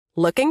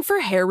Looking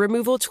for hair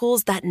removal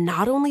tools that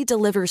not only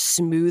deliver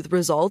smooth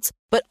results,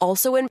 but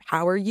also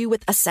empower you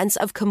with a sense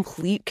of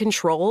complete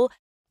control?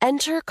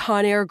 Enter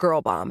Conair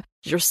Girl Bomb,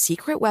 your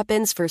secret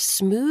weapons for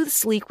smooth,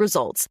 sleek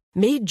results,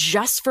 made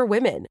just for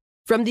women.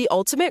 From the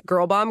ultimate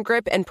Girl Bomb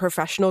grip and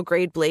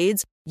professional-grade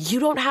blades, you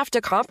don't have to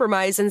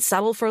compromise and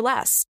settle for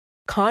less.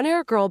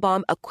 Conair Girl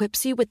Bomb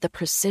equips you with the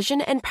precision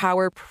and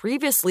power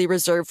previously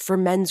reserved for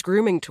men's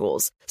grooming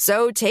tools.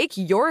 So take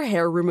your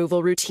hair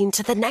removal routine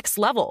to the next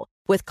level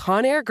with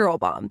Conair Girl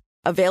Bomb.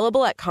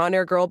 Available at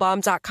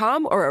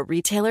ConairGirlBomb.com or a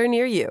retailer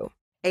near you.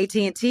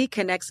 AT&T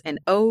connects an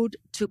ode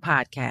to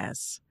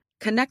podcasts.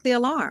 Connect the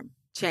alarm.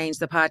 Change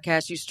the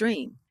podcast you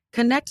stream.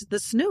 Connect the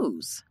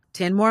snooze.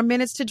 10 more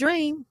minutes to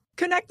dream.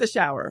 Connect the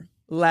shower.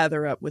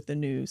 Lather up with the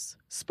news.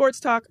 Sports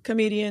talk,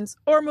 comedians,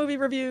 or movie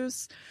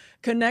reviews.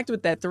 Connect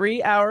with that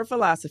 3-hour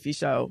philosophy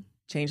show.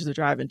 Change the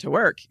drive into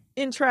work.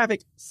 In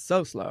traffic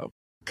so slow.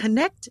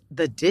 Connect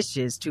the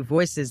dishes to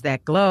voices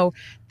that glow.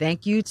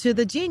 Thank you to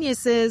the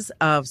geniuses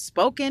of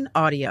spoken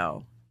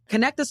audio.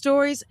 Connect the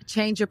stories,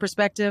 change your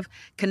perspective.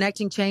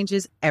 Connecting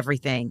changes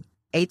everything.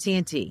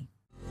 AT&T.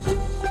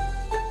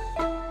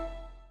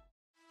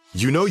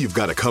 You know you've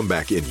got a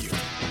comeback in you.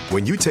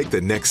 When you take the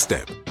next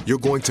step, you're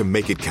going to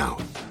make it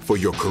count. For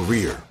your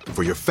career,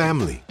 for your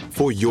family,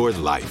 for your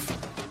life.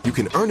 You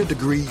can earn a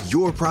degree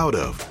you're proud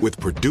of with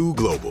Purdue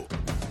Global.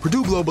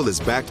 Purdue Global is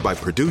backed by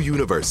Purdue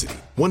University,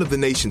 one of the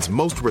nation's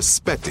most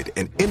respected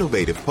and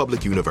innovative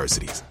public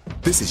universities.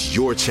 This is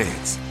your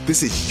chance.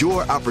 This is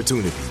your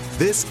opportunity.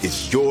 This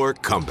is your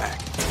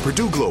comeback.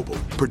 Purdue Global,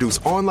 Purdue's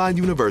online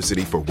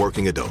university for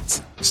working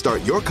adults.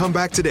 Start your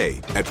comeback today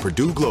at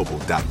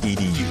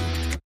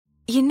purdueglobal.edu.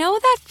 You know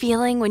that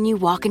feeling when you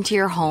walk into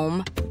your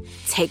home,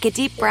 take a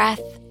deep breath,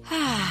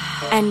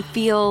 and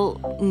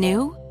feel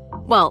new?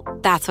 Well,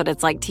 that's what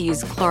it's like to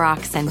use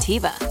Clorox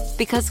Scentiva.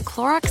 Because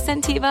Clorox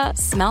Scentiva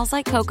smells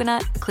like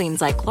coconut,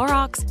 cleans like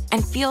Clorox,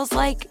 and feels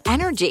like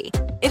energy.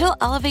 It'll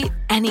elevate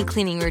any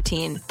cleaning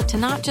routine to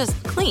not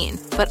just clean,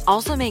 but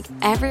also make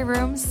every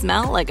room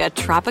smell like a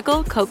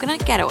tropical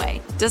coconut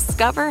getaway.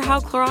 Discover how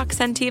Clorox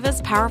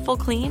Scentiva's powerful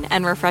clean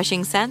and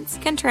refreshing scents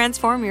can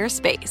transform your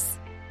space.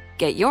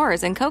 Get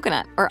yours in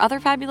coconut or other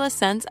fabulous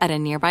scents at a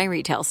nearby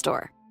retail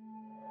store.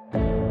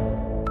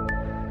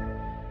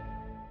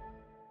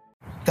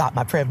 Got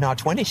my Prevnar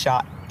 20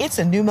 shot. It's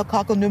a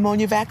pneumococcal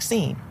pneumonia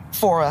vaccine.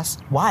 For us,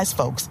 wise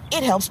folks,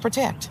 it helps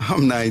protect.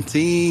 I'm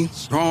 19,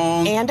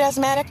 strong. And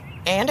asthmatic,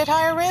 and at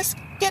higher risk.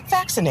 Get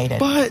vaccinated.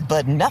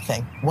 But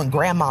nothing when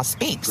grandma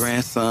speaks.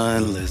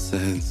 Grandson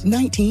listens.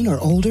 19 or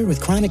older with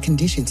chronic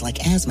conditions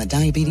like asthma,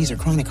 diabetes, or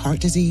chronic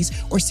heart disease,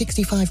 or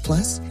 65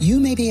 plus,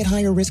 you may be at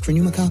higher risk for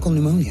pneumococcal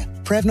pneumonia.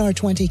 Prevnar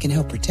 20 can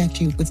help protect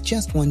you with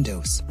just one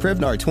dose.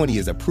 Prevnar 20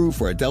 is approved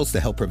for adults to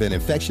help prevent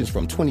infections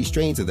from 20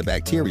 strains of the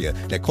bacteria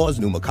that cause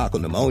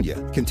pneumococcal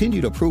pneumonia.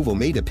 Continued approval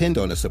may depend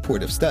on a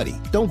supportive study.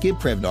 Don't give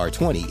Prevnar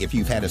 20 if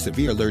you've had a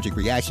severe allergic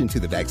reaction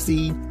to the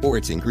vaccine or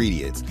its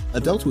ingredients.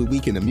 Adults with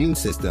weakened immune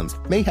systems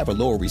may have a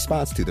lower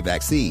response to the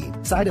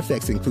vaccine. Side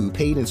effects include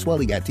pain and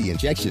swelling at the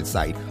injection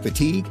site,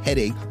 fatigue,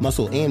 headache,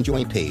 muscle, and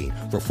joint pain.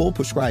 For full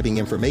prescribing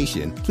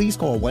information, please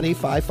call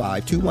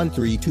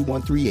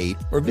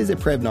 1-855-213-2138 or visit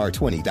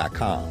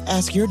Prevnar20.com.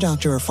 Ask your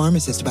doctor or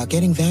pharmacist about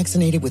getting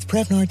vaccinated with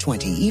Prevnar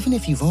 20, even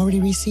if you've already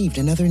received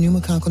another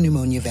pneumococcal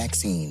pneumonia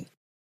vaccine.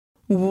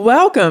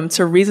 Welcome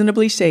to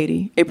Reasonably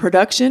Shady, a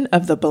production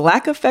of the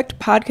Black Effect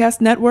Podcast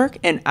Network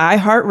and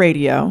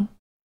iHeartRadio.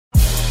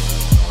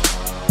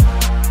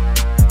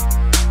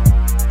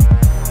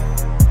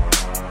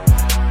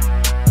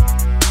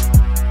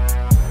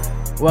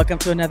 Welcome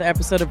to another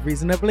episode of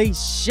Reasonably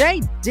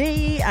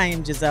Shady. I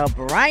am Giselle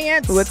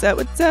Bryant. What's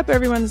up,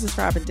 everyone? This is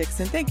Robin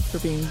Dixon. Thank you for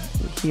being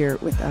here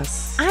with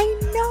us. I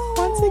know.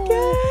 Once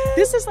again.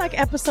 This is like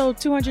episode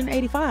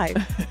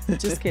 285.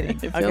 Just kidding.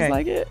 It feels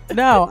like it.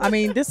 No, I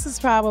mean, this is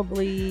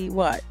probably,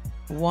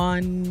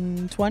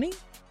 120?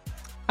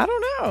 I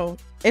don't know.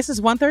 This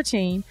is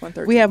 113.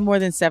 We have more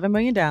than 7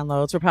 million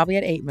downloads. We're probably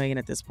at 8 million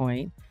at this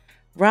point.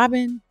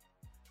 Robin,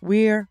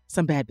 we're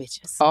some bad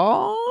bitches.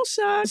 Oh,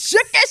 shucks.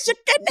 Shook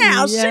it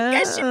now.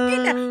 Yeah. Shook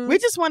it now. We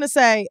just want to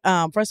say,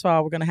 first of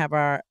all, we're going to have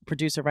our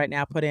producer right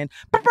now put in.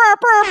 And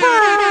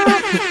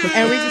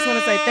we just want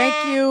to say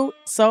thank you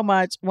so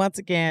much once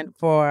again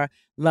for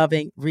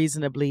loving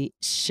Reasonably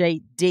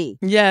Shady.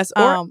 Yes,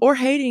 or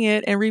hating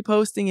it and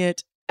reposting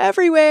it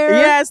everywhere.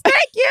 Yes,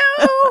 thank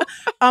you.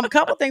 A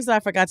couple things that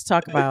I forgot to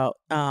talk about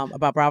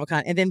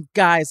BravoCon. And then,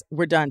 guys,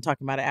 we're done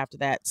talking about it after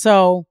that.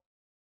 So,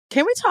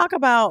 can we talk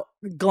about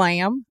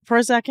glam for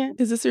a second?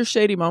 Is this your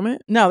shady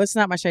moment? No, it's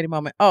not my shady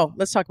moment. Oh,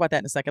 let's talk about that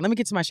in a second. Let me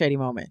get to my shady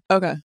moment.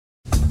 Okay.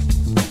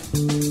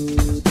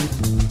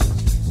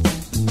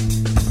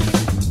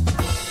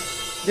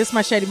 This is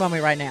my shady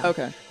moment right now.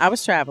 Okay. I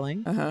was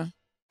traveling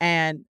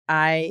and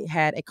I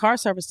had a car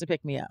service to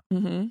pick me up.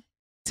 Mm-hmm.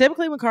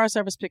 Typically, when car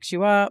service picks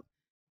you up,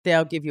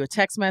 they'll give you a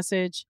text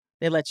message.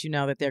 They let you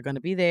know that they're going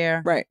to be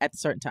there at a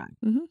certain time.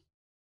 Mm-hmm.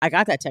 I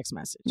got that text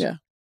message. Yeah.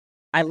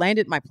 I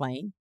landed my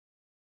plane.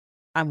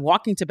 I'm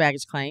walking to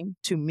baggage claim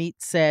to meet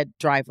said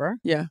driver.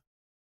 Yeah.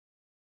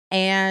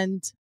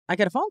 And I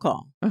get a phone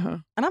call. Uh-huh.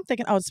 And I'm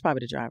thinking, oh, it's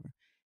probably the driver.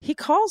 He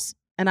calls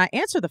and I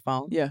answer the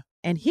phone. Yeah.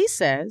 And he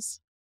says,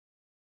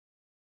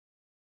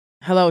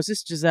 hello, is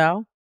this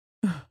Giselle?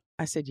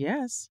 I said,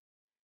 yes.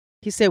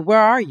 He said, where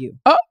are you?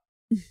 Oh.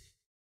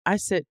 I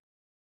said,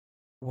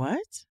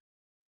 what?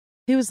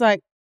 He was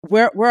like,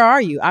 where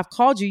are you? I've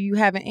called you. You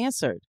haven't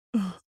answered.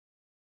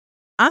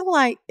 I'm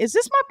like, is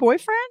this my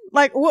boyfriend?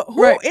 Like,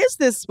 who is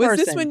this person?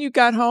 Was this when you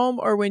got home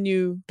or when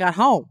you got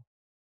home?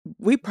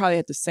 We probably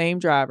had the same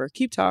driver.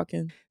 Keep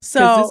talking. So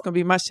this is going to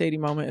be my shady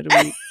moment of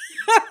the week.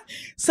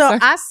 So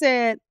I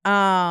said,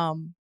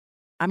 I'm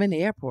in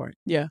the airport.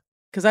 Yeah.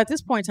 Because at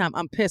this point in time,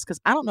 I'm pissed because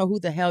I don't know who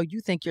the hell you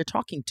think you're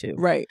talking to.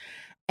 Right.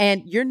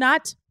 And you're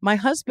not my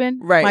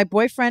husband, right. my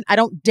boyfriend. I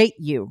don't date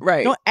you.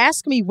 Right. Don't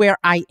ask me where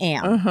I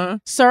am. Uh-huh.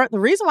 Sir, the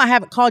reason why I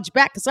haven't called you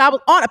back because I was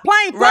on a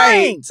plane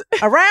flying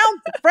around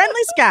the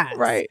friendly skies.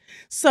 Right.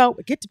 So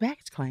we get to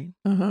baggage claim.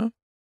 Uh-huh.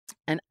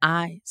 And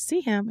I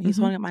see him. And he's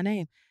holding up my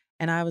name.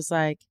 And I was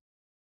like,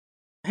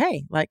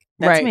 hey, like,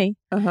 that's me.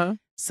 Uh-huh.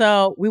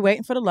 So we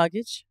waiting for the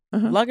luggage.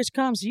 Luggage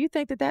comes. Do you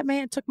think that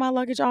man took my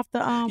luggage off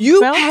the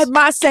You belt? had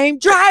my same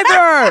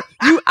driver.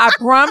 I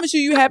promise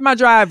you had my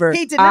driver.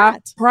 He did not. I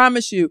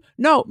promise you.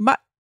 No,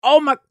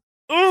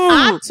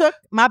 I took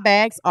my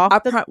bags off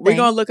We're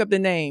going to look up the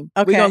name.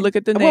 Okay. We're going to look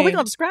at the name. Well, we're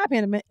going to describe him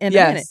in a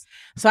minute.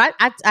 So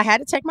I had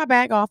to take my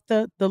bag off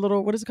the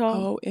little, what is it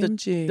called?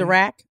 OMG. The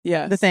rack.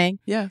 Yes. The thing.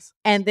 Yes.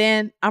 And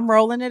then I'm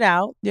rolling it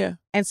out. Yeah.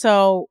 And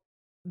so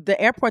the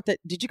airport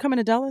did you come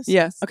into Dulles?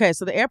 Yes. Okay.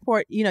 So the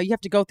airport, you have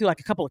to go through like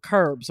a couple of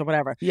curbs or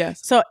whatever. Yes.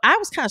 So I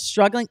was kind of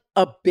struggling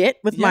a bit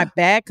with my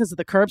bag because of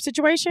the curb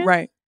situation.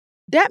 Right.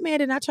 That man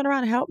did not turn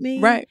around and help me.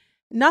 Right.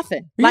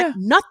 Nothing. Like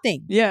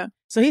nothing. Yeah.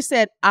 So he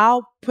said,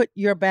 I'll put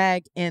your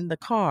bag in the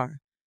car.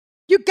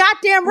 You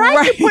goddamn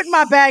right. You put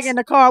my bag in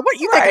the car. What,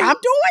 you think I'm doing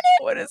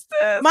it? What is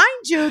this? Mind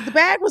you, the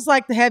bag was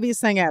like the heaviest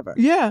thing ever.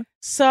 Yeah.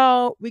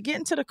 So we get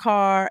into the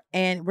car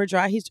and we're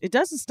driving. It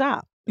doesn't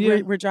stop.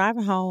 Yeah. We're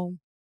driving home.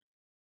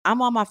 I'm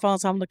on my phone,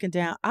 so I'm looking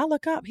down. I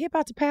look up. He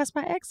about to pass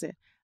my exit.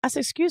 I said,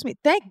 excuse me.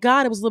 Thank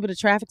God it was a little bit of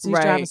traffic, so he's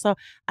driving slow.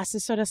 I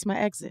said, sir, that's my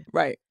exit.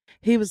 Right.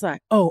 He was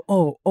like,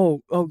 oh,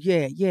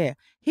 yeah.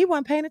 He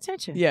wasn't paying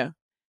attention. Yeah.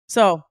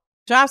 So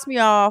drops me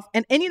off.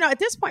 And at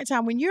this point in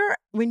time,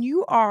 when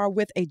you are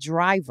with a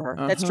driver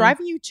that's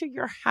driving you to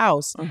your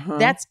house,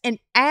 that's an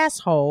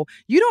asshole.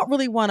 You don't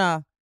really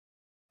want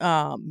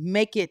to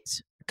make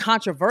it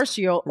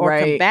controversial or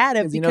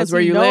combative because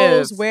he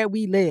knows where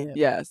we live.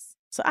 Yes.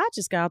 So I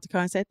just got out the car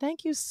and said,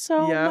 thank you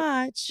so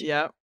much.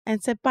 Yep.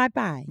 And said,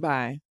 bye-bye.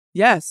 Bye.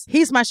 Yes.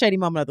 He's my shady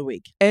moment of the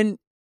week. And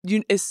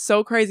it's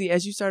so crazy.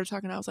 As you started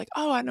talking, I was like,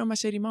 oh, I know my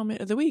shady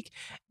moment of the week.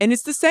 And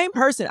it's the same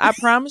person. I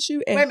promise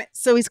you. And wait a minute.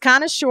 So he's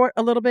kind of short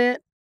a little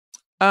bit.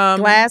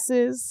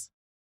 Glasses.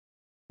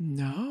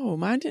 No,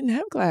 mine didn't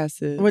have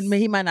glasses. Well,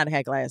 he might not have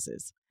had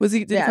glasses.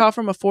 Did he call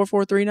from a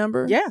 443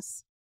 number?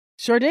 Yes.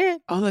 Sure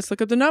did. Oh, let's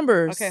look up the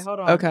numbers. Okay,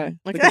 hold on. Okay.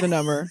 Look at the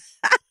number.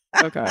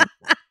 Okay.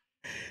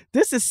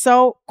 This is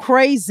so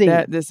crazy.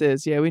 This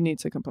is. Yeah, we need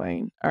to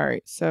complain. All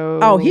right. So.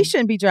 Oh, he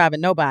shouldn't be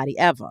driving nobody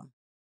ever.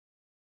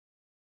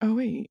 Oh,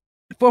 wait.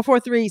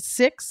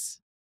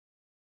 4436.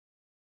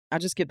 I'll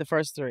just get the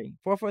first three.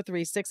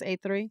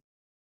 443-683.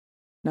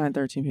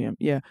 9:13 p.m.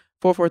 Yeah.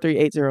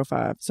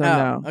 443-805. So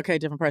no. Okay,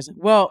 different person.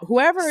 Well,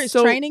 whoever is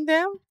training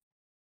them,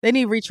 they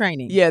need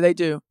retraining. Yeah, they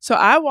do. So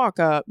I walk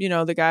up,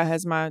 the guy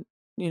has my,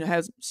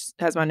 has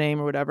my name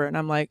or whatever. And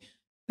I'm like,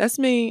 that's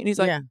me. And he's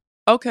like,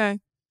 okay.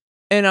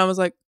 And I was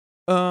like,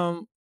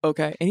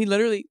 okay. And he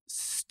literally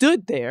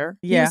stood there.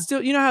 Yeah. He was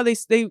still, how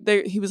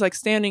he was like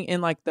standing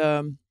in like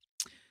the,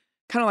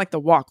 kind of like the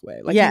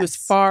walkway. Like he was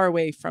far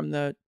away from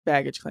the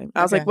baggage claim.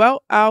 I was like,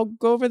 well, I'll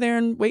go over there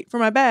and wait for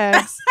my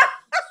bags.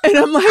 And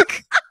I'm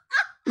like,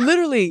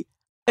 literally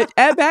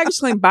at baggage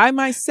claim by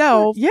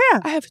myself. Yeah.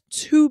 I have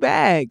 2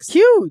 bags.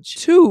 Huge.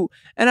 2.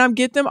 And I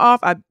get them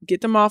off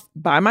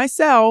by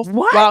myself.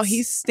 What? While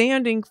he's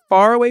standing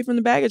far away from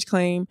the baggage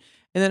claim.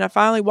 And then I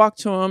finally walk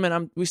to him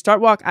and we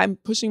start walk. I'm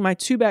pushing my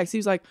 2 bags. He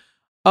was like,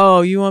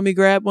 oh, you want me to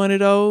grab one of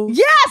those?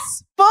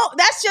 Yes.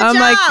 That's your job.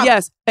 I'm like,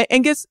 yes.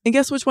 And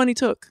guess which one he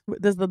took?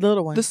 There's the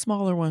little one. The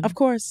smaller one. Of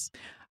course.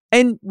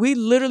 And we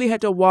literally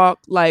had to walk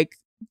like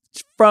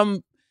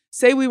from,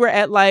 say we were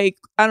at like,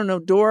 I don't know,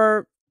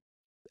 door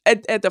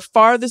at the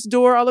farthest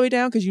door all the way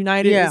down because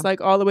United is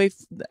like all the way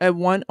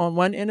on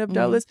one end of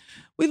Dulles.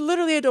 We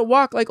literally had to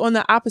walk like on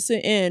the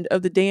opposite end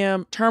of the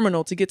damn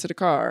terminal to get to the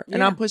car.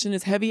 And I'm pushing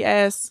this heavy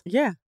ass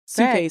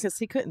suitcase because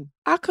he couldn't.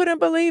 I couldn't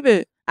believe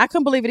it. I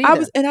couldn't believe it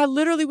either. I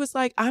literally was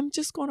like, I'm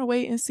just going to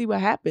wait and see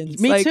what happens.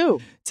 Me too.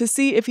 To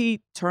see if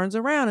he turns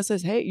around and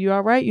says, hey, you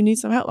all right? You need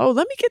some help? Oh,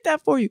 let me get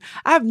that for you.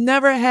 I've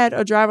never had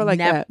a driver like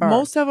that.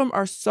 Most of them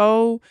are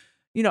so,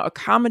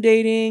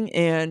 accommodating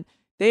and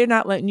they're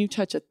not letting you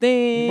touch a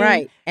thing.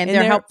 Right. And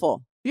they're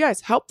helpful. Yeah, it's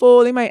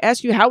helpful. They might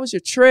ask you, how was your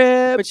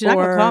trip? But you're not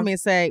going to call me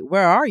and say,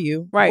 where are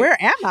you? Right. Where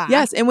am I?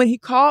 Yes. And when he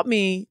called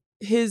me,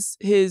 his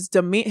I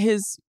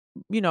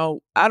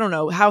don't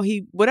know how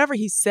whatever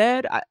he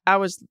said, I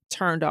was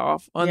turned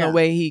off on the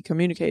way he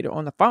communicated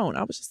on the phone.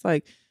 I was just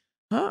like,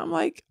 huh? I'm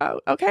like, oh,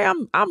 okay,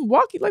 I'm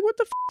walking. Like, what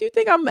the do you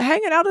think I'm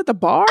hanging out at the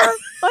bar?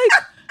 Like,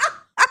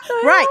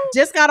 right.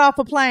 Just got off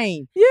a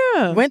plane.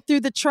 Yeah. Went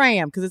through the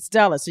tram because it's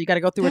Dulles. So you got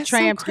to go through a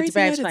tram to get your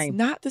baggage claim. It's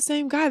not the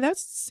same guy.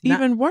 That's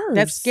even worse.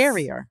 That's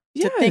scarier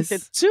to think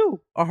that two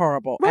are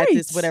horrible at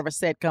this whatever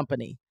said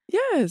company.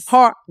 Yes.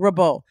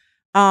 Horrible.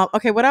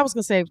 Okay, what I was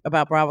going to say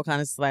about BravoCon,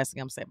 this is the last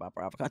thing I'm going to say about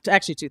BravoCon.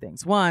 Actually, two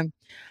things. One,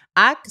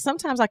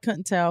 sometimes I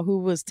couldn't tell who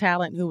was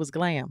talent and who was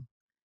glam.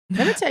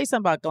 Let me tell you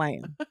something about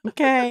glam.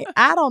 Okay,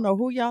 I don't know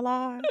who y'all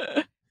are,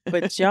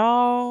 but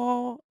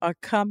y'all are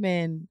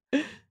coming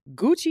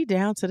Gucci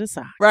down to the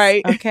side.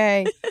 Right.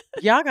 Okay.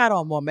 Y'all got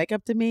on more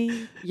makeup than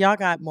me. Y'all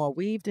got more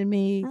weave than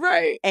me.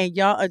 Right. And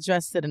y'all are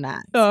dressed to the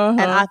nines. And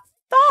I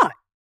thought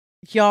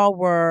y'all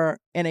were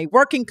in a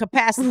working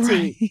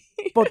capacity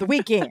for the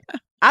weekend.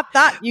 I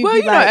thought you'd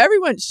be like,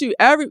 everyone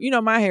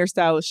my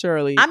hairstylist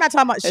Shirley. I'm not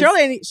talking about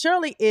Shirley.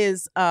 Shirley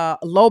is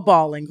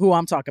lowballing who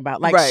I'm talking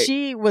about. Like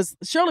Shirley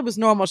was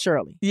normal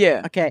Shirley.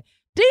 Yeah. Okay.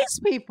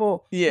 These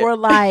people were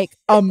like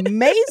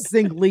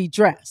amazingly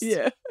dressed.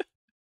 Yeah.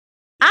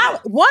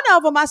 One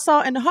of them I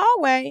saw in the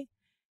hallway.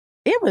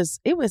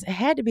 It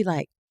had to be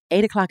like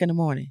 8:00 in the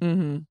morning.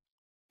 Mm-hmm.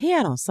 He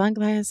had on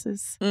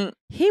sunglasses.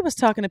 He was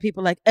talking to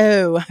people like,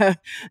 oh,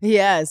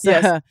 yes.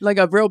 Like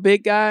a real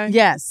big guy.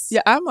 Yes.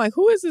 Yeah, I'm like,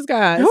 who is this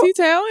guy? Is he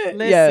talent?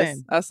 Listen, yes,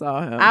 I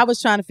saw him. I was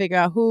trying to figure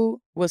out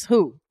who was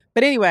who.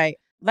 But anyway,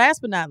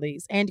 last but not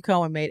least, Andy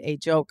Cohen made a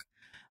joke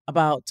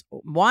about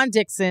Juan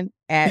Dixon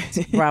at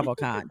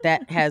BravoCon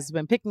that has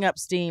been picking up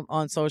steam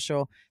on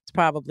social. It's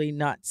probably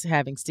not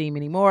having steam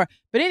anymore.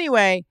 But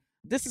anyway,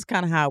 this is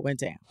kind of how it went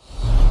down.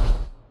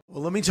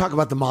 Well, let me talk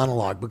about the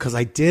monologue because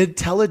I did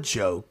tell a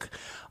joke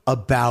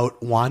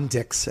about Juan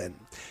Dixon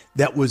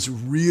that was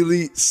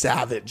really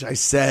savage. I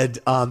said,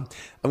 I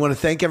want to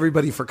thank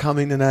everybody for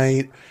coming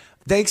tonight.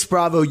 Thanks,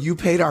 Bravo. You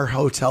paid our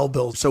hotel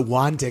bill, so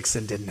Juan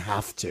Dixon didn't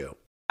have to.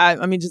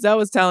 I mean, Giselle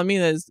was telling me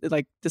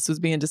that this was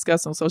being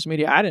discussed on social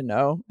media. I didn't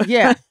know.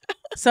 Yeah.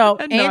 So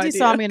Andy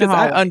saw me in the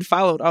hallway. I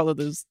unfollowed all of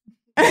those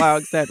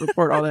blogs that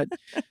report all that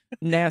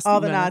nasty all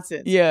the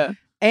nonsense. Yeah.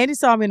 Andy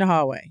saw me in the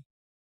hallway.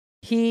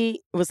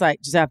 He was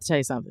like, just have to tell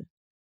you something.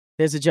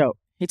 There's a joke.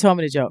 He told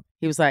me the joke.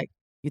 He was like,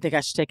 you think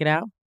I should take it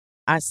out?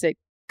 I said,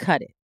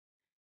 cut it.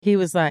 He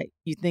was like,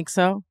 you think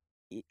so?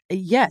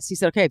 Yes. He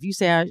said, okay, if you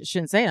say I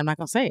shouldn't say it, I'm not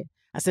going to say it.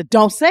 I said,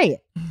 don't say it.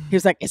 He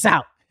was like, it's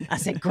out. I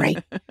said, great.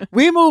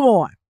 We move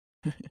on.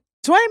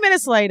 20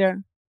 minutes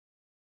later,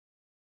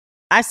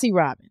 I see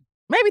Robin.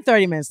 Maybe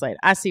 30 minutes later,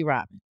 I see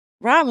Robin.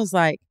 Robin's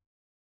like,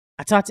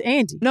 I talked to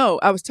Andy. No,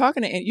 I was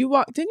talking to Andy.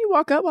 Didn't you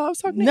walk up while I was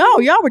talking to Andy? No,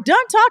 y'all were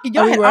done talking.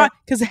 Y'all had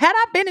because had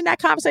I been in that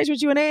conversation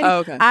with you and Andy,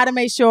 okay. I'd have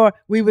made sure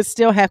we would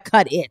still have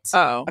cut it.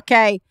 Oh.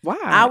 Okay? Wow.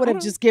 I would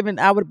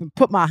have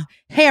put my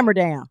hammer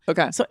down.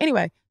 Okay. So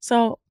anyway,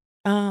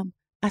 I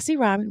see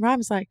Robin.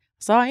 Robin's like,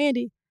 I saw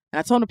Andy. And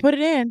I told him to put it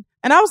in.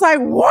 And I was like,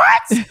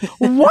 what?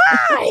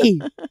 Why?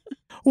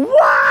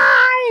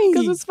 Why?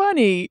 Because it's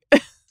funny.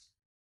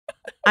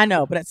 I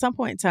know, but at some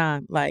point in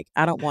time, like,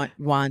 I don't want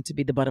Juan to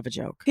be the butt of a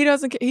joke. He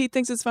doesn't. He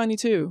thinks it's funny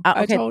too.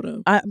 Okay. I told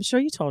him. I'm sure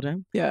you told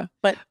him. Yeah,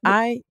 but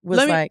I was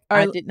I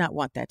did not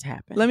want that to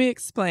happen. Let me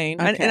explain,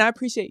 okay. and I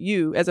appreciate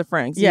you as a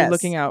friend. So yes. You're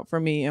looking out for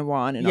me and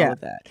Juan and all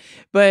of that.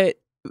 But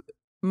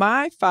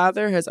my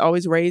father has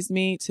always raised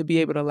me to be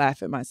able to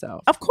laugh at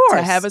myself. Of course,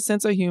 to have a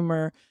sense of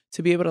humor,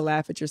 to be able to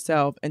laugh at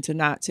yourself, and to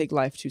not take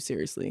life too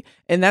seriously.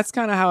 And that's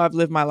kind of how I've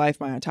lived my life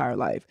my entire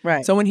life.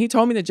 Right. So when he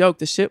told me the joke,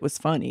 the shit was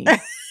funny.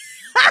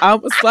 I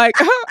was like,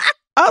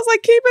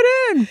 keep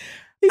it in.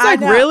 He's like,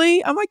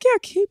 really? I'm like, yeah,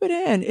 keep it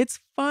in. It's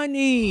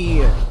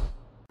funny.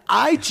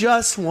 I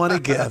just want to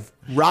give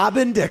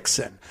Robin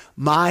Dixon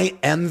my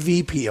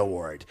MVP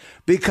award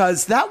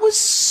because that was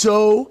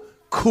so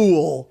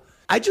cool.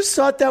 I just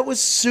thought that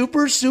was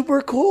super,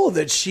 super cool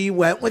that she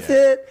went with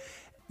it.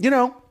 You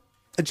know,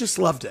 I just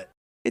loved it.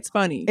 It's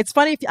funny. It's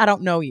funny if I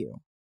don't know you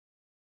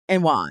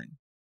and Juan.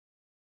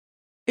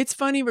 It's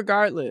funny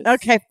regardless.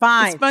 Okay,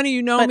 fine. It's funny.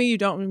 You know me. You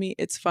don't know me.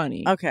 It's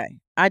funny. Okay.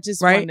 I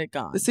just wanted it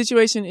gone. The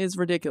situation is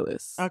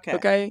ridiculous.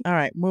 Okay. All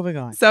right. Moving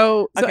on.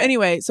 So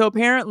anyway, so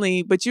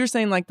apparently, but you're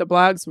saying like the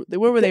blogs,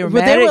 where were they? Were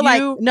mad at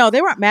you? No,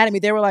 they weren't mad at me.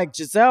 They were like,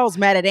 Giselle's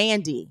mad at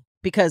Andy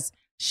because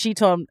she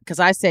told him, because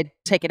I said,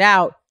 take it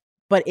out,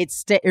 but it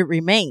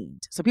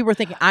remained. So people were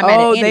thinking I'm mad at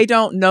Andy. Oh, they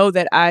don't know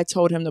that I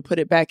told him to put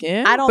it back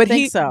in? I don't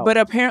think so. But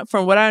apparently,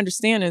 from what I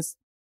understand is,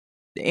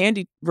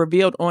 Andy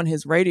revealed on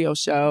his radio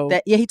show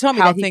that he told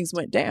me how that things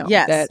went down.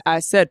 Yes. That I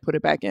said put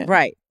it back in.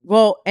 Right.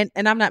 Well, and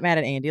I'm not mad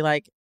at Andy.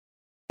 Like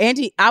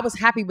Andy, I was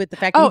happy with the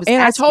fact that he was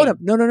and asking. I told him,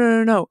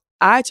 no.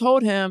 I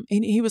told him,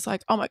 and he was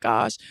like, oh my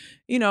gosh,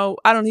 he's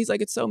like,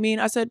 it's so mean.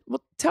 I said,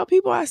 well, tell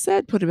people I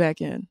said put it back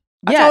in.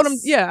 Yes.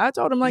 I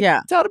told him like,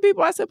 tell the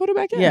people I said put it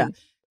back in. Yeah.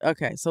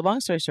 Okay, so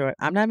long story short,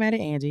 I'm not mad at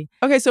Andy.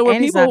 Okay, so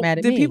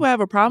did people have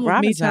a problem with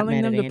me Robin's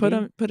telling them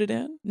to put it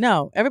in?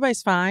 No,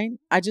 everybody's fine.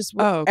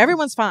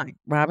 Everyone's fine.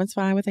 Robin's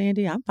fine with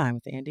Andy. I'm fine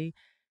with Andy.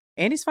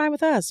 Andy's fine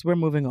with us. We're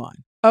moving on.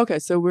 Okay,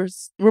 so we're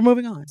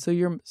moving on. So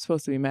you're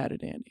supposed to be mad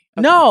at Andy.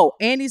 Okay. No,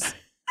 Andy's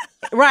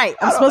Right.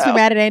 I'm supposed to be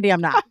mad at Andy.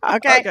 I'm not.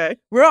 Okay.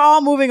 We're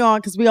all moving on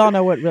because we all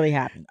know what really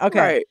happened. Okay.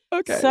 Right.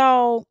 Okay.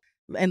 So,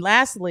 and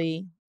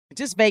lastly,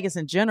 just Vegas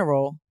in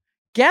general.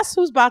 Guess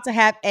who's about to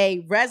have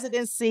a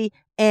residency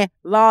in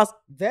Las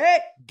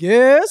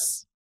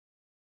Vegas?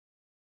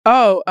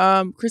 Oh,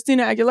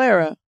 Christina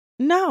Aguilera.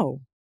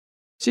 No.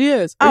 She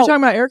is. Are you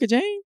talking about Erica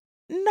Jane?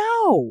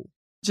 No.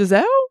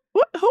 Giselle?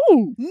 What?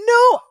 Who?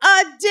 New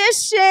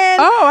Edition.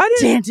 Oh, I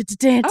didn't.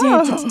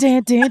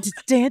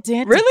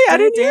 Really? I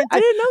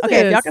didn't know Okay,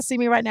 this. if y'all can see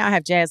me right now, I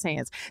have jazz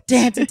hands.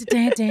 If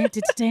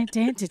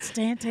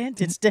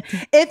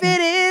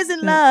it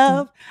isn't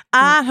love,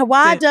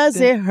 why does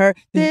it hurt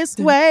this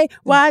way?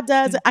 Why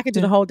does it? I could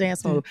do the whole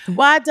dance move.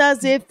 Why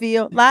does it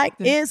feel like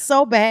it's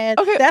so bad?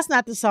 Okay. That's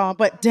not the song,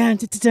 but okay.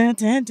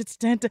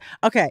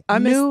 I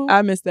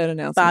missed that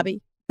announcement.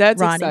 Bobby. That's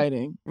Ronnie,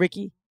 exciting.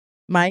 Ricky,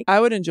 Mike. I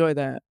would enjoy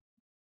that.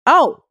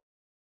 Oh,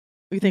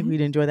 you think we'd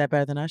enjoy that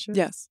better than Usher?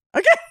 Yes.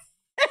 Okay.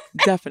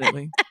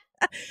 Definitely.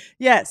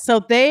 Yeah. So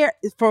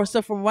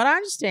from what I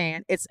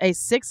understand, it's a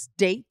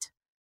 6-date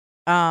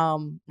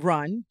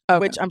run,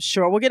 which I'm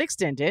sure will get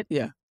extended.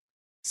 Yeah.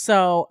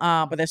 So,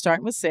 but they're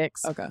starting with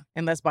 6. Okay.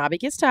 Unless Bobby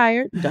gets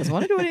tired, doesn't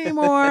want to do it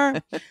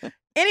anymore.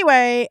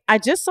 Anyway, I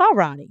just saw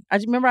Ronnie. I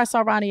remember I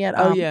saw Ronnie at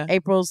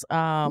April's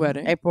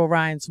wedding. April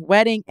Ryan's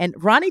wedding, and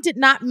Ronnie did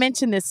not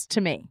mention this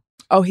to me.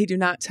 Oh, he did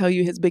not tell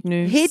you his big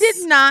news? He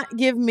did not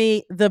give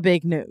me the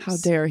big news. How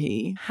dare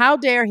he? How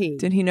dare he?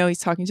 Didn't he know he's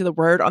talking to the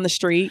word on the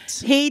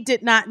street? He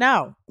did not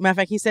know. Matter of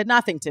fact, he said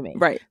nothing to me.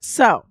 Right.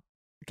 So,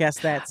 I guess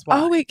that's why.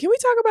 Oh, wait. Can we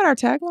talk about our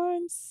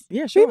taglines?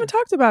 Yeah, sure. We haven't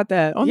talked about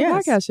that on the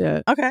podcast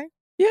yet. Okay.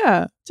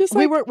 Yeah. Just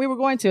like, we were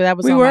going to. That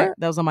was that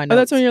was on my notes. Oh,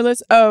 that's on your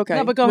list? Oh, okay.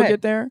 No, but we'll ahead.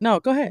 Get there. No,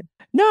 go ahead.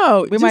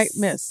 No. We might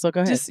miss, so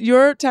go ahead. Just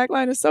your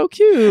tagline is so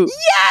cute.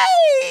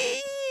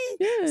 Yay!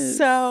 Yes.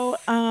 So,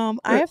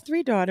 I have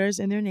 3 daughters,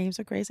 and their names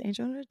are Grace,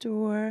 Angel, and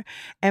Adore.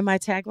 And my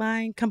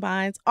tagline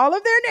combines all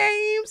of their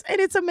names,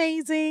 and it's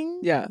amazing.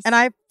 Yes. And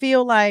I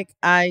feel like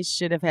I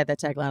should have had that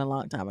tagline a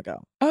long time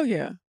ago. Oh,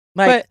 yeah.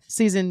 Like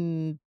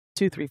season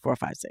 2, 3, 4,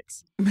 5,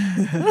 6.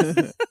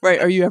 Right.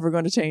 Are you ever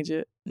going to change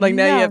it? Like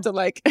now you have to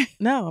like.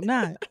 No, I'm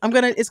not.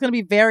 It's gonna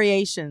be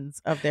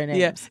variations of their names.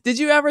 Yeah. Did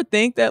you ever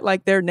think that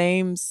like their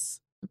names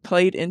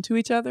played into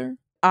each other?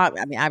 I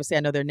mean, obviously,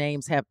 I know their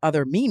names have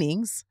other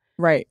meanings.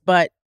 Right.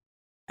 But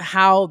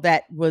how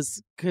that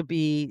could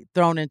be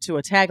thrown into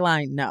a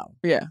tagline, no.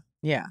 Yeah.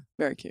 Yeah.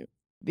 Very cute.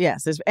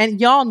 Yes.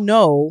 And y'all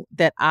know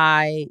that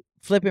I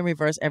flip and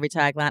reverse every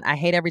tagline. I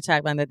hate every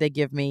tagline that they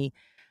give me.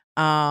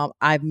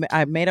 I've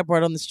made up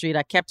word on the street.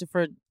 I kept it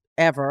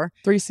forever.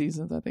 3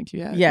 seasons, I think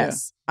you had.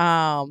 Yes.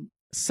 Yeah.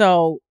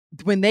 So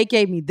when they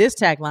gave me this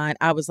tagline,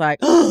 I was like,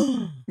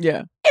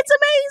 yeah, it's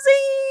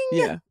amazing.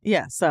 Yeah.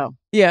 Yeah. So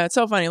yeah, it's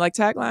so funny. Like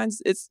taglines,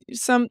 it's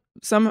some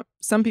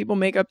people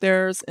make up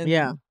theirs, and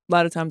a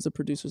lot of times the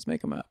producers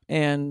make them up.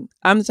 And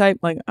I'm the type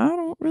like, I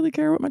don't really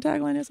care what my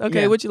tagline is.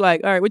 Okay, what you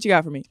like? All right, what you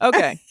got for me?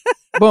 Okay,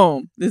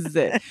 boom, this is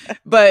it.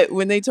 But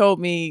when they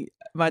told me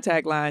my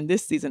tagline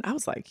this season, I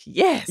was like,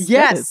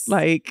 yes,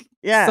 like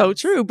so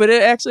true. But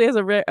it actually has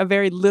a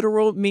very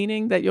literal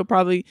meaning that you'll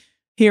probably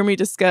hear me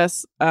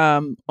discuss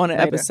on an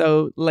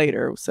episode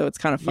later. So it's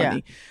kind of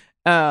funny.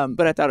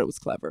 But I thought it was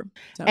clever.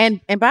 So.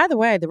 And by the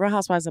way, The Real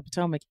Housewives of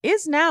Potomac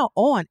is now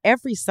on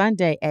every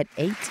Sunday at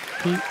 8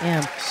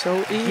 p.m.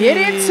 So get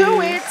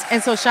into it.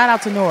 And so shout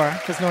out to Nora,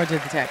 because Nora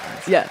did the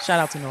taglines. Yes. Shout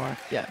out to Nora.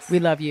 Yes. We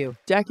love you.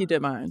 Jackie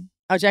did mine.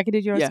 Oh, Jackie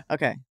did yours? Yeah.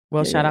 Okay.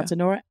 Well, shout out to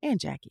Nora and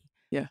Jackie.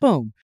 Yeah.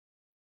 Boom.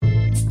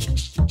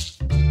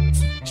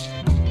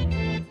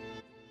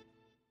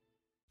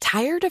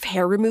 Tired of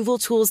hair removal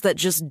tools that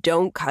just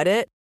don't cut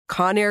it?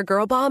 Conair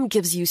Girl Bomb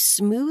gives you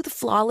smooth,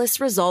 flawless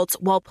results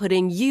while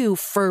putting you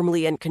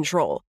firmly in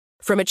control.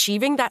 From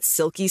achieving that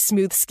silky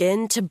smooth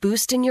skin to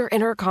boosting your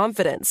inner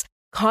confidence,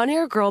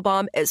 Conair Girl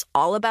Bomb is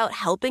all about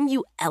helping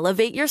you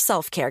elevate your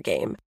self-care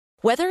game.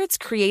 Whether it's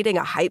creating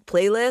a hype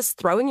playlist,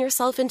 throwing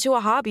yourself into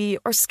a hobby,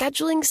 or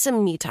scheduling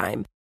some me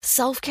time,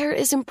 self-care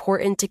is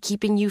important to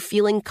keeping you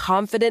feeling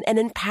confident and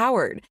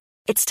empowered.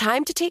 It's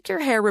time to take your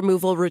hair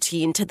removal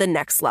routine to the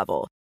next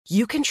level.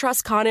 You can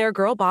trust Conair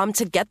Girl Bomb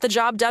to get the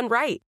job done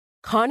right.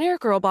 Conair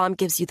Girl Bomb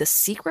gives you the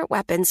secret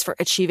weapons for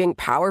achieving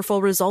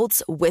powerful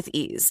results with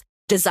ease.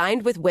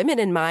 Designed with women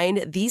in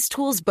mind, these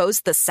tools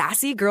boast the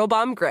sassy Girl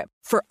Bomb grip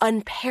for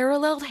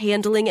unparalleled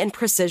handling and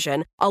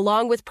precision,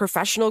 along with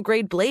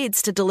professional-grade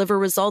blades to deliver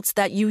results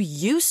that you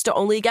used to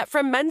only get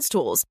from men's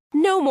tools.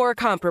 No more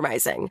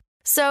compromising.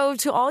 So,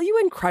 to all you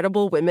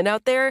incredible women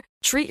out there,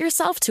 treat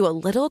yourself to a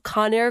little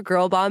Conair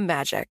Girl Bomb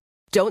magic.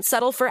 Don't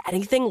settle for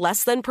anything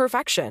less than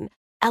perfection.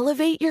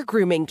 Elevate your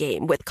grooming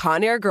game with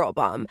Conair Girl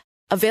Bomb.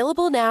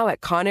 Available now at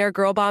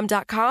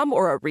ConairGirlBomb.com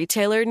or a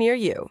retailer near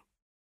you.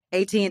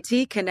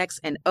 AT&T connects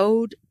an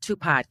ode to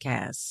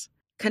podcasts.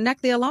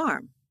 Connect the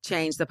alarm.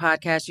 Change the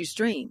podcast you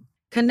stream.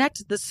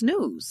 Connect the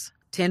snooze.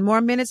 10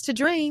 more minutes to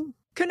dream.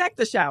 Connect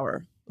the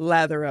shower.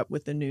 Lather up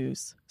with the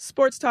news,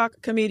 sports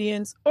talk,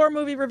 comedians, or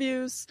movie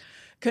reviews.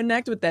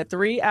 Connect with that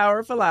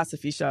 3-hour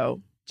philosophy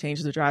show.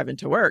 Change the drive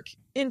into work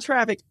in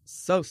traffic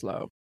so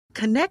slow.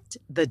 Connect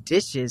the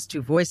dishes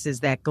to voices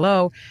that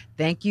glow.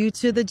 Thank you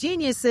to the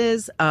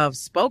geniuses of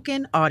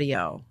spoken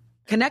audio.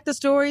 Connect the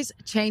stories,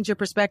 change your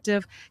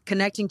perspective.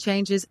 Connecting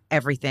changes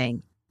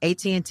everything.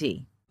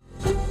 AT&T.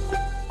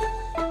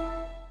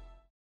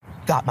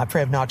 Got my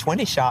Prevnar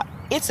 20 shot.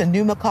 It's a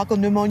pneumococcal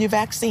pneumonia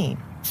vaccine.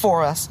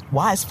 For us,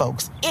 wise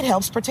folks, it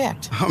helps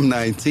protect. I'm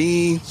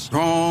 19,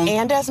 strong.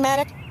 And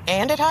asthmatic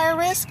and at higher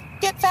risk?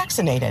 Get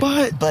vaccinated.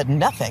 But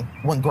nothing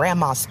when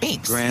grandma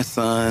speaks.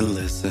 Grandson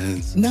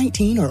listens.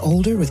 19 or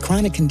older with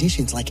chronic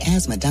conditions like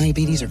asthma,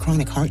 diabetes, or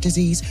chronic heart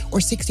disease, or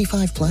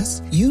 65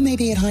 plus, you may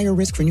be at higher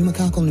risk for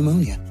pneumococcal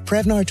pneumonia.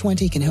 Prevnar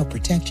 20 can help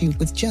protect you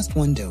with just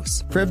one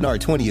dose. Prevnar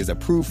 20 is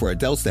approved for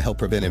adults to help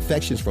prevent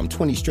infections from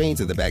 20 strains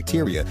of the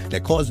bacteria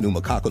that cause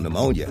pneumococcal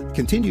pneumonia.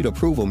 Continued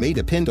approval may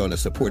depend on a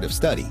supportive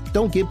study.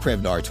 Don't give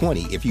Prevnar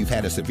 20 if you've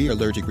had a severe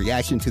allergic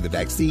reaction to the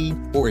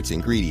vaccine or its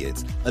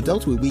ingredients.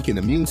 Adults with weakened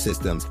immune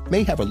systems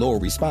may have a lower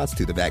response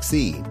to the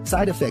vaccine.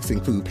 Side effects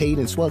include pain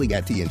and swelling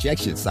at the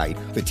injection site,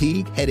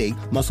 fatigue, headache,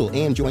 muscle,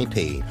 and joint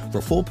pain.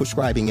 For full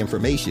prescribing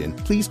information,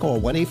 please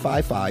call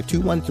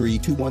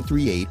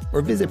 1-855-213-2138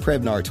 or visit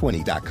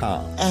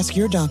Prevnar20.com. Ask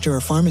your doctor or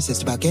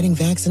pharmacist about getting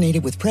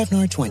vaccinated with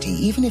Prevnar 20,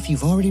 even if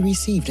you've already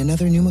received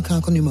another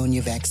pneumococcal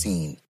pneumonia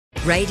vaccine.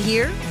 Right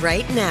here,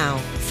 right now.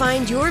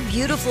 Find your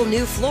beautiful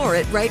new floor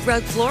at Rite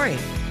Rug Flooring.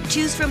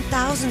 Choose from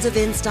thousands of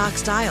in-stock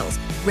styles,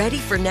 ready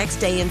for next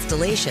day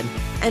installation,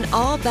 and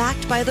all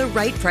backed by the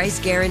right price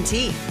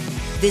guarantee.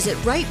 Visit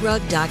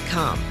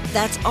riterug.com.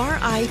 That's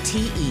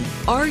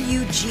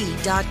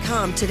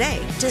RITERUG.com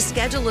today to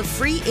schedule a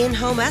free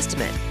in-home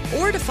estimate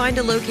or to find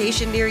a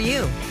location near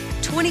you.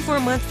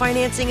 24-month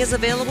financing is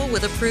available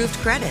with approved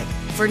credit.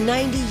 For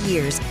 90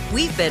 years,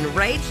 we've been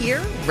right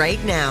here,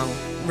 right now.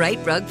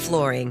 Rite Rug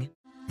Flooring.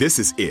 This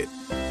is it.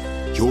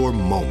 Your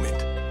moment.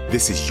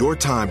 This is your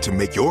time to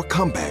make your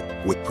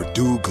comeback with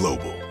Purdue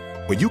Global.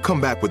 When you come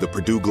back with a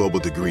Purdue Global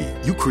degree,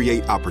 you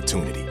create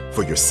opportunity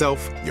for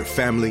yourself, your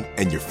family,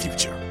 and your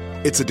future.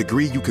 It's a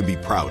degree you can be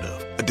proud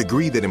of, a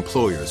degree that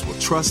employers will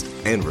trust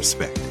and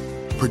respect.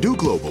 Purdue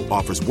Global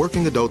offers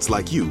working adults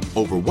like you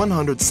over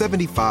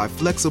 175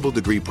 flexible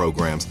degree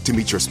programs to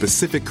meet your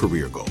specific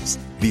career goals.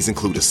 These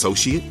include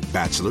associate,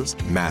 bachelor's,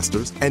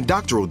 master's, and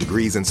doctoral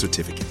degrees and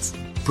certificates.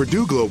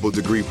 Purdue Global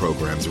degree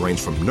programs range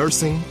from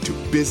nursing to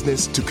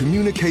business to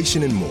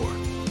communication and more.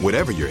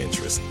 Whatever your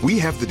interest, we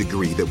have the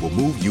degree that will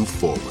move you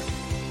forward.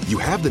 You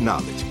have the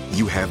knowledge,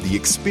 you have the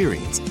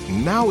experience.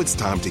 Now it's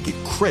time to get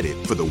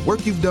credit for the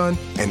work you've done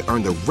and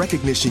earn the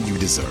recognition you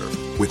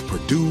deserve with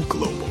Purdue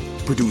Global,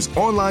 Purdue's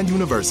online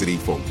university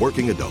for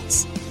working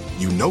adults.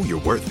 You know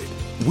you're worth it.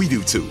 We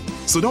do too.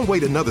 So don't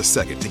wait another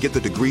second to get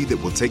the degree that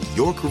will take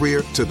your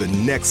career to the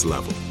next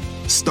level.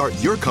 Start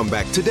your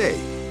comeback today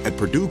at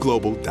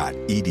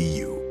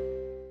purdueglobal.edu.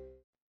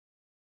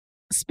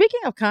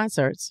 Speaking of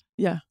concerts,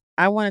 yeah,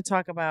 I want to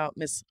talk about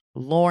Miss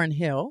Lauryn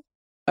Hill.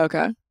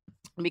 Okay.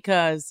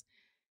 Because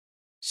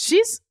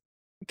she's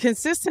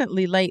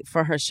consistently late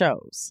for her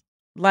shows.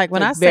 Like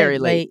when I say very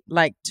late,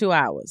 like 2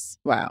 hours.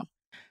 Wow.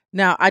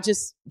 Now, I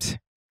just,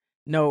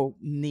 no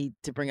need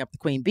to bring up the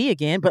Queen Bee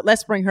again, but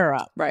let's bring her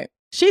up. Right.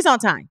 She's on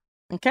time.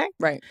 Okay.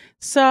 Right.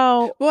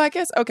 So. Well, I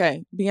guess,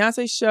 okay.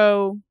 Beyonce's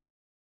show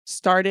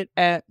started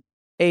at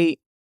 8.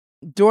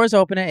 Doors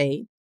open at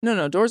 8.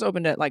 No, doors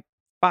opened at like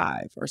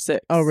 5 or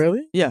 6. Oh,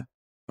 really? Yeah.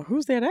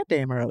 Who's there that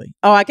damn early?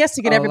 Oh, I guess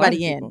to get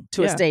everybody in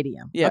to a Yeah.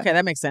 stadium. Yeah. Okay,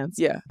 that makes sense.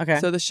 Yeah. Okay.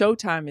 So the show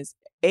time is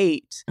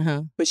 8,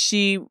 but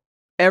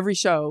every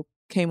show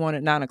came on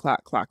at 9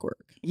 o'clock clockwork.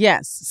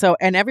 Yes. So,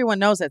 and everyone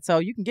knows that. So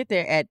you can get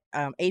there at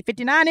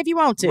 8:59 if you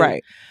want to.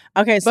 Right.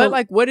 Okay. So, but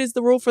like, what is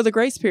the rule for the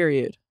grace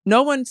period?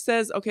 No one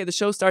says, okay, the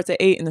show starts at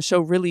 8 and the show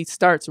really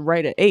starts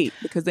right at 8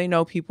 because they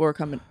know people are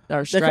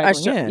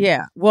straggling in.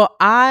 Yeah. Well,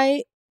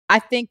 I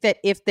think that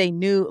if they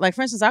knew, like,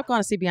 for instance, I've gone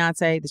to see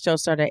Beyonce. The show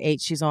started at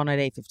 8. She's on at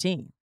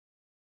 8:15.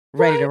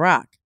 Ready to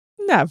rock.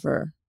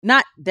 Never.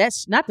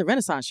 That's not the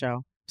Renaissance show.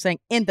 I'm saying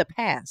in the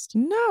past.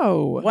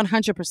 No.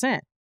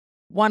 100%.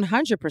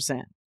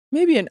 100%.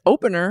 Maybe an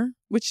opener,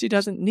 which she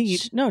doesn't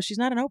need. No, she's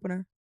not an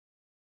opener.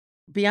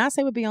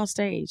 Beyonce would be on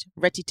stage,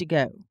 ready to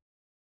go.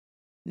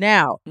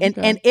 Now, this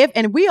is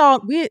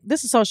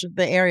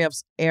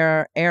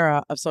the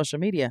era of social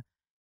media.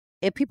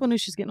 If people knew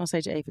she's getting on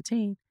stage at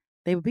 8:15,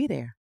 they would be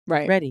there,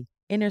 right, ready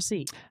in their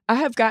seat. I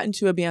have gotten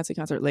to a Beyonce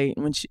concert late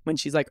when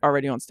she's like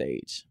already on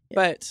stage. Yeah.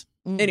 But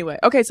anyway,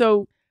 okay.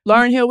 So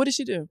Lauryn Hill, what did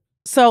she do?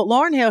 So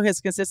Lauryn Hill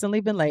has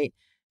consistently been late.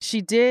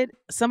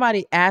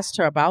 Somebody asked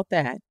her about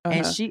that,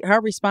 and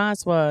her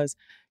response was,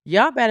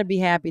 "Y'all better be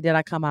happy that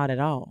I come out at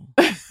all."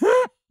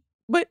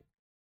 But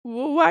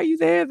why are you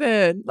there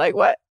then? Like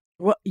what?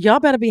 Well, y'all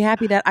better be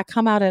happy that I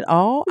come out at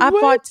all.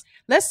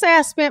 Let's say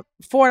I spent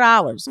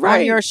 $4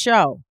 on your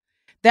show.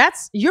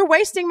 You're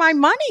wasting my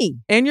money.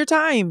 And your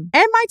time.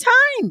 And my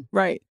time.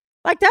 Right.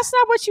 Like, that's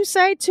not what you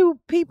say to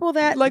people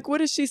that like, what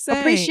is she saying?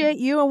 Appreciate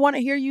you and want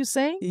to hear you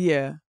sing.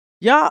 Yeah.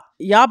 Y'all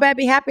better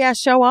be happy I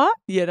show up.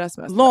 Yeah, that's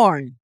messed up.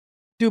 Lauryn,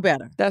 do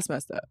better. That's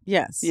messed up.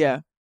 Yes.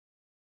 Yeah.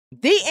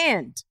 The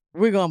end.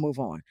 We're going to move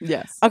on.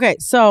 Yes. Okay,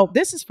 so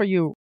this is for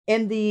you.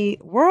 In the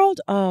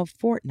world of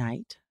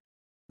Fortnite,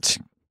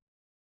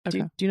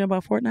 Okay. do you know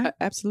about Fortnite?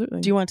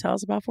 Absolutely. Do you want to tell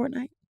us about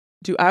Fortnite?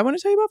 Do I want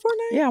to tell you about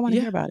Fortnite? Yeah, I want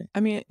to hear about it. I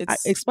mean,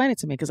 it's... explain it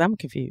to me because I'm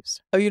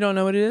confused. Oh, you don't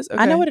know what it is?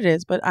 Okay. I know what it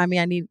is, but I mean,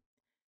 I need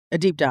a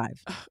deep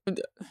dive.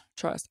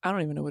 Trust. I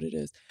don't even know what it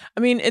is. I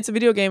mean, it's a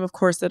video game, of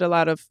course, that a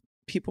lot of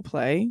people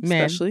play,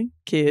 Men. especially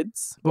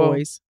kids.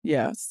 Boys. Well,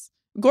 yes.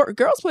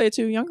 Girls play it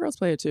too. Young girls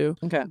play it too.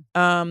 Okay.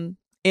 And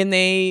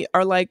they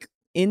are like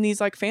in these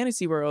like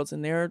fantasy worlds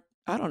and they're,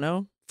 I don't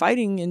know,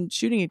 fighting and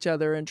shooting each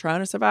other and trying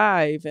to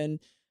survive.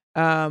 And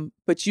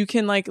but you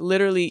can like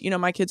literally, you know,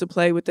 my kids will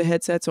play with the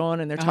headsets on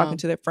and they're talking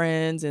to their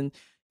friends and,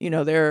 you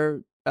know,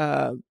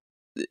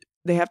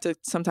 they have to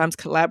sometimes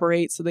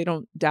collaborate so they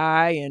don't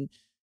die. And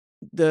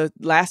the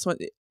last one,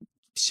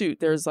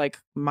 there's like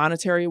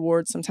monetary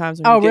awards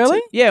sometimes. When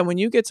really? When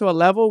you get to a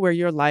level where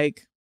you're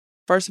like,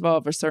 first of all,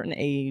 of a certain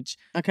age.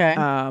 Okay.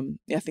 I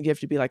think you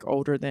have to be like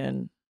older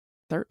than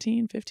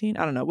 13, 15.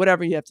 I don't know.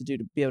 Whatever you have to do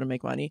to be able to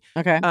make money.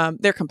 Okay.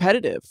 They're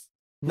competitive.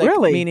 Like,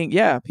 Really? Meaning,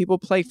 people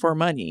play for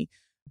money.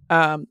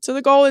 So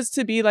the goal is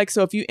to be like,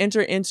 so if you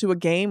enter into a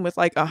game with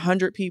like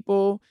 100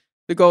 people,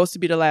 the goal is to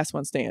be the last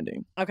one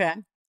standing. Okay.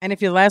 And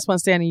if you're the last one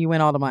standing, you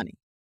win all the money.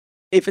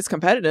 If it's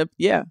competitive,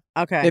 yeah.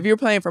 Okay. If you're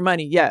playing for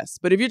money, yes.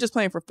 But if you're just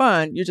playing for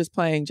fun, you're just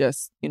playing okay.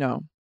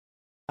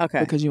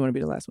 Because you want to be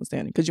the last one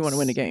standing, because you want to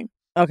win the game.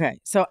 Okay.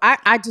 So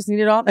I just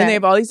needed all that. And they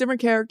have all these different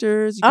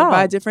characters. You can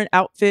buy different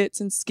outfits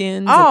and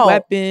skins and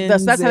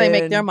weapons. That's how they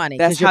make their money.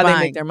 That's how they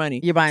make their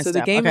money. You're buying so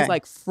stuff. the game is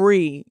like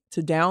free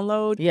to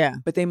download. Yeah.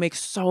 But they make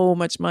so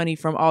much money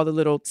from all the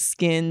little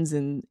skins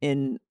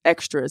and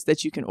extras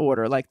that you can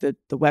order, like the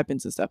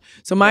weapons and stuff.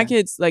 So my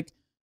kids, like,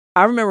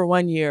 I remember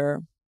one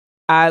year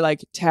I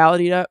like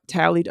tallied up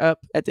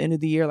at the end of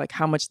the year, like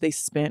how much they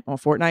spent on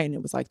Fortnite, and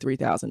it was like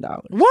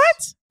 $3,000.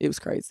 What? It was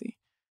crazy.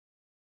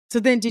 So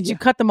then did you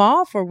cut them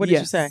off or what did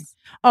you say?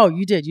 Oh,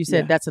 you did. You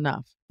said that's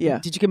enough. Yeah.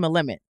 Did you give them a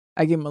limit?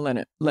 I give them a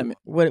limit.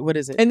 What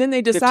is it? And then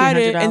they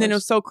decided, and then it $1,500?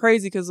 was so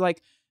crazy because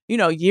like, you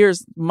know,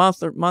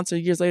 months or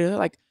years later, they're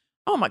like,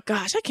 oh my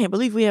gosh, I can't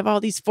believe we have all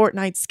these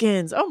Fortnite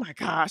skins. Oh my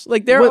gosh.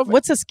 Like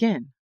what's a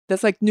skin?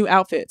 That's like new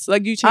outfits.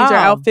 Like you change your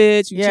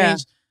outfits, you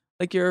change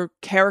like your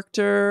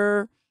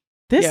character.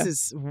 This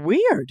is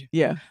weird.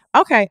 Yeah.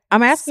 Okay.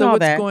 I'm asking all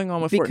what's that going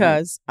on with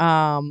because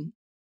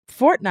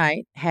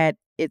Fortnite had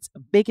its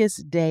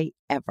biggest day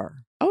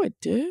ever. Oh, it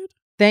did?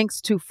 Thanks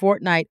to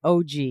Fortnite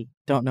OG.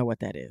 Don't know what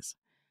that is.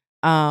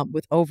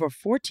 With over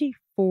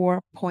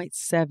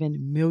 44.7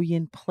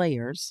 million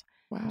players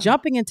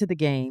jumping into the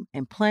game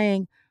and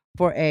playing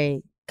for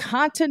a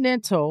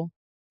continental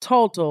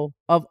total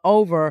of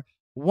over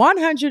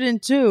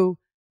 102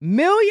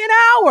 million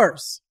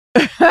hours.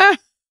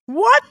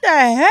 What the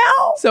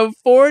hell? So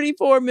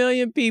 44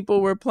 million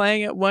people were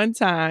playing at one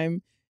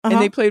time,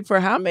 and they played for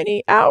how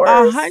many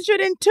hours?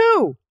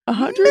 102.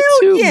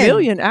 102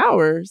 million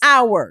hours.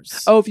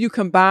 Hours. Oh, if you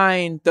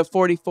combine the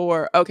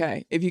 44.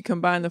 Okay. If you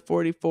combine the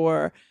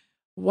 44.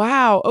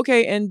 Wow.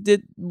 Okay. And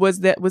this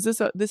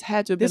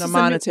had to have been a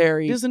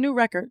monetary. This is a new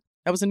record.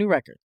 That was a new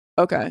record.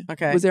 Okay.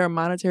 Okay. Was there a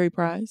monetary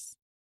prize?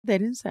 They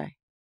didn't say.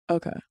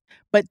 Okay.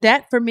 But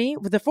that for me,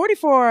 with the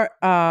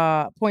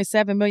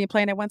 44.7 million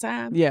playing at one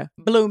time,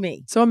 blew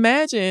me. So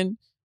imagine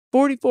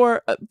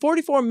 44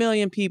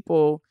 million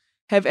people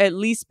have at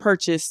least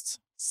purchased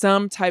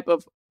some type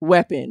of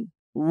weapon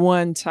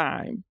one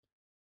time.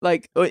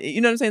 Like,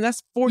 you know what I'm saying?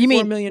 That's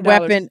 $44 million.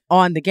 Weapon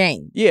on the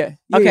game. Yeah.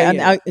 Okay.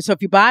 Yeah. So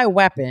if you buy a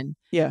weapon,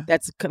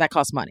 that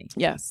costs money.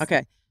 Yes.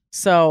 Okay.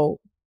 So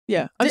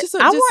yeah, I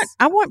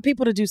want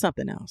people to do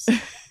something else.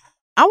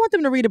 I want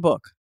them to read a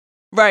book.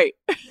 Right.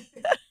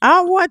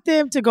 I want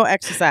them to go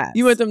exercise.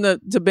 You want them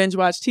to binge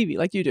watch TV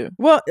like you do?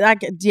 Well,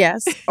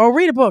 yes, or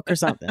read a book or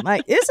something.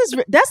 Like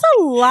that's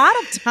a lot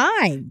of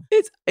time.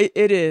 It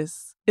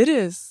is,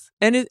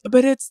 and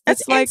it's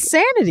like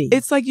insanity.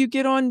 It's like you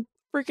get on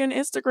freaking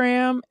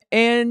Instagram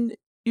and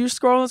you're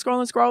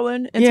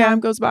scrolling, and time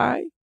goes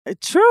by.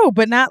 True,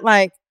 but not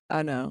like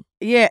I know.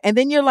 Yeah, and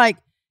then you're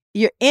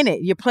in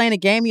it. You're playing a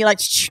game. You're like,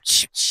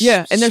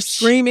 and they're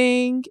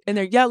screaming and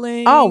they're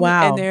yelling. Oh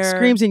wow! And they're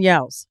screams and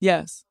yells.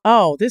 Yes.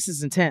 Oh, this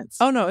is intense.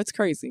 Oh no, it's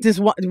crazy. This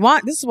is what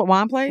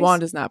Juan plays. Juan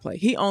does not play.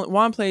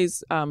 Juan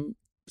plays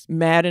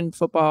Madden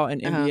football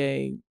and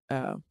NBA,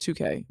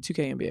 2K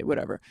NBA,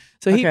 whatever.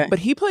 So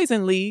he plays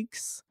in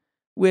leagues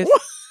with.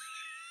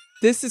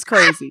 This is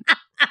crazy.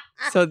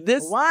 So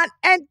this Juan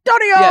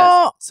Antonio.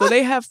 Yes. So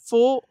they have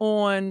full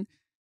on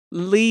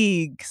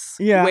leagues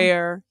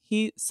where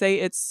it's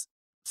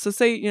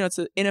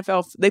an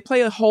NFL. They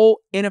play a whole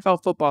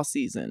NFL football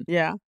season.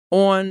 Yeah.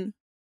 On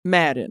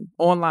Madden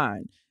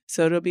online.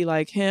 So it'll be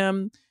like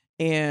him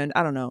and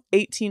I don't know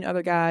 18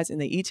 other guys,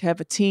 and they each have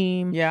a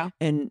team. Yeah.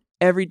 And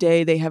every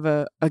day they have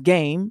a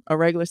game, a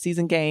regular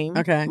season game.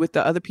 Okay. With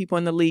the other people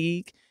in the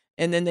league,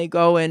 and then they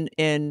go and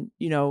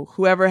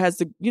whoever has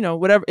the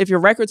whatever. If your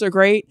records are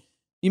great,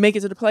 you make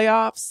it to the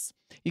playoffs.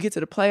 You get to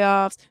the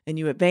playoffs and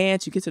you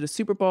advance. You get to the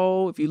Super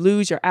Bowl. If you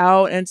lose, you're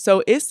out. And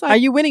so it's like, are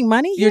you winning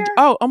money here?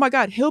 Oh my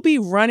God, he'll be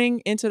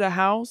running into the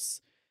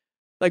house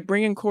like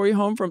bringing Corey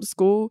home from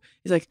school.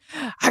 He's like,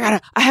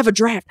 I have a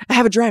draft.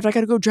 I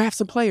gotta go draft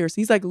some players.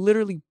 He's like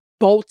literally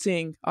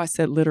bolting. I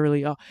said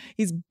literally, y'all.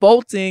 He's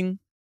bolting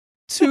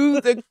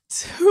to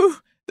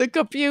the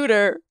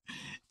computer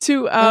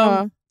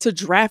to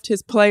draft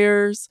his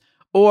players.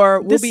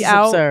 Or we'll be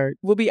out. Absurd.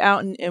 We'll be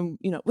out and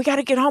we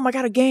gotta get home. I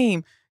got a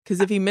game. Because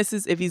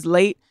if he's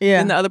late,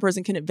 then the other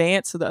person can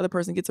advance, so the other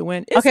person gets a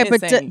win. It's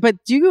insane.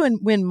 but do you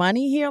win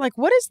money here? Like,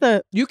 what is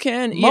the you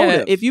can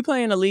motive? If you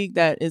play in a league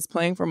that is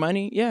playing for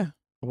money,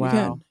 wow, you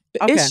can.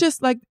 Okay. It's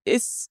just like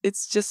it's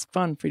just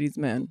fun for these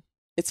men.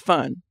 It's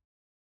fun.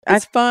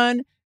 It's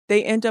fun.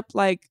 They end up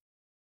like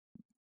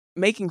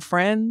making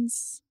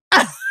friends.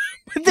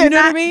 You know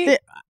what I mean?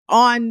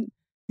 On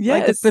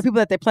yes, like the people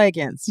that they play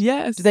against.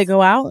 Yes. Do they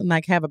go out and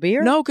like have a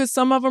beer? No, because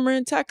some of them are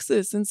in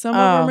Texas and some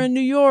of them are in New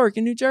York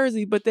and New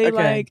Jersey. But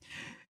they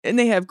and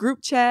they have group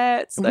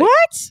chats. Like,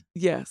 what?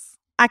 Yes.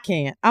 I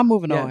can't. I'm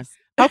moving on.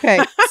 Okay,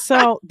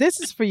 so this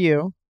is for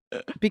you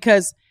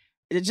because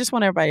I just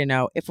want everybody to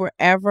know if we're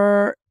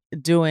ever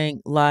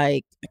doing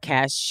like a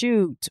cast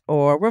shoot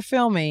or we're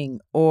filming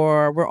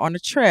or we're on a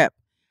trip,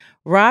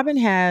 Robin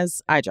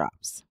has eye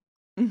drops.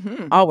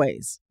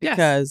 Always.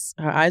 Because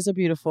her eyes are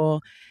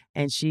beautiful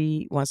and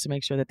she wants to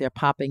make sure that they're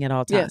popping at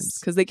all times. Yes,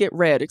 because they get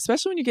red,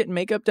 especially when you get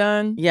makeup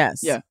done.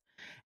 Yes. Yeah.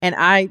 And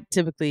I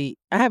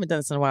haven't done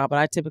this in a while, but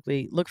I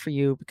typically look for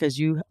you because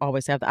you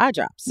always have the eye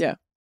drops. Yeah.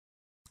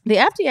 The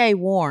FDA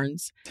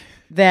warns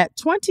that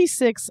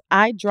 26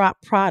 eye drop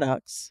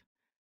products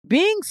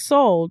being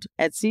sold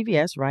at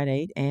CVS, Rite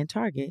Aid, and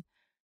Target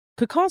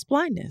could cause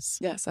blindness.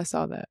 Yes, I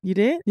saw that. You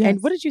did? Yes.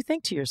 And what did you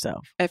think to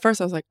yourself? At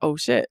first, I was like, oh,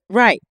 shit.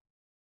 Right.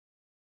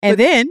 And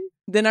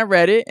then I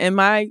read it, and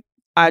my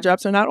eye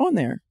drops are not on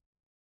there.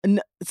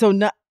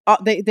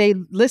 They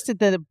listed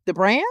the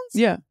brands?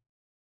 Yeah.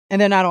 And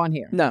they're not on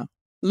here? No.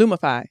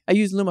 Lumify. I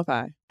use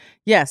Lumify.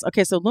 Yes.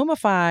 Okay, so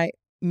Lumify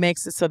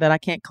makes it so that I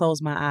can't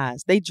close my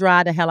eyes. They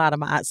dry the hell out of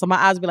my eyes. So my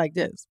eyes be like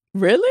this.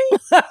 Really?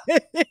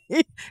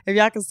 If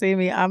y'all can see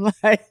me, I'm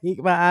like,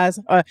 my eyes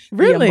are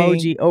really? The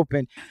emoji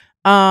open.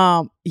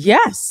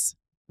 Yes.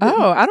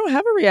 Oh, I don't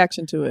have a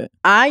reaction to it.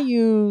 I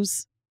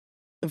use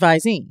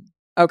Visine.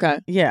 Okay.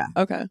 Yeah.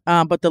 Okay.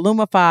 But the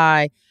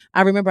Lumify,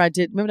 I remember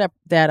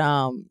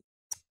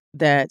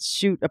that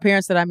shoot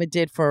appearance that I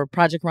did for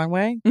Project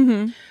Runway.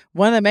 Mm-hmm.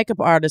 One of the makeup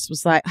artists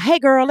was like, "Hey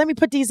girl, let me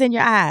put these in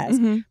your eyes."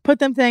 Mm-hmm. Put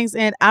them things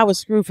in. I was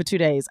screwed for 2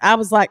 days. I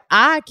was like,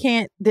 I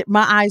can't.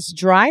 My eyes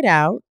dried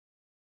out.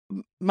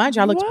 Mind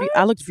you, I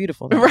looked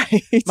beautiful. Though.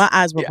 Right. My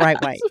eyes were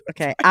bright white.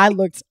 Okay. I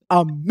looked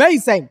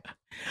amazing.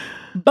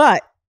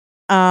 But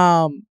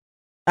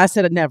I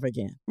said never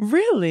again.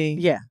 Really?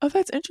 Yeah. Oh,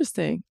 that's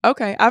interesting.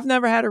 Okay. I've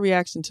never had a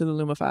reaction to the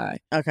Lumify.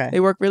 Okay. They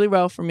work really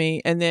well for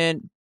me. And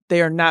then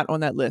they are not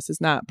on that list.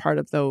 It's not part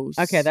of those.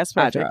 Okay, that's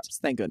perfect. Eye drops.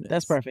 Thank goodness.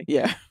 That's perfect.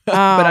 Yeah. But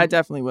I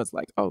definitely was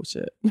like, oh,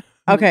 shit.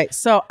 Okay.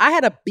 So I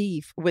had a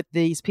beef with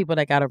these people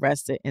that got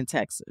arrested in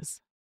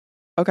Texas.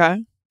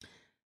 Okay.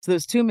 So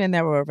there's 2 men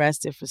that were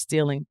arrested for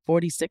stealing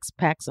 46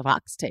 packs of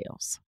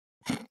oxtails.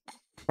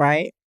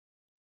 Right?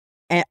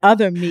 And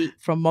other meat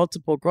from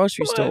multiple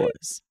grocery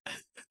stores.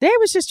 They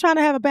was just trying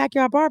to have a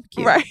backyard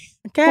barbecue. Right.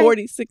 Okay.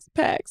 46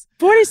 packs.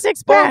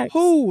 46 packs. For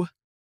who?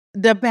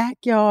 The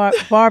backyard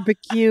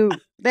barbecue.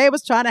 They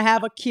was trying to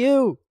have a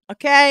queue.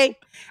 Okay.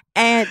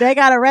 And they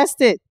got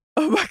arrested.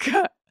 Oh my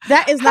God.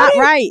 That is not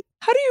right.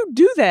 How do you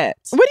do that?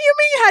 What do you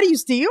mean? How do you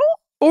steal?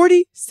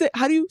 46.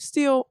 How do you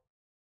steal?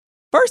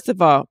 First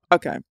of all,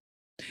 okay.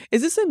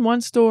 Is this in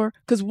one store?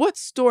 Because what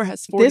store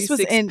has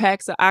 46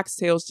 packs of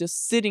oxtails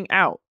just sitting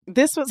out?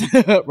 This was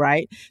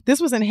right.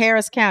 This was in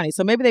Harris County.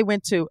 So maybe they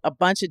went to a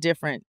bunch of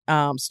different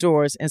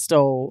stores and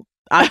stole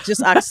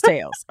just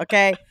oxtails.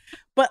 Okay.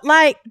 But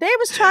like they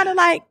was trying to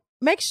like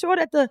make sure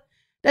that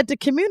the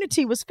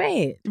community was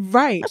fed.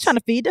 Right. I was trying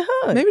to feed the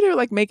hood. Maybe they were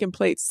like making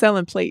plates,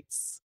 selling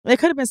plates. They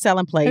could have been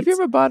selling plates. Have you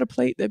ever bought a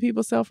plate that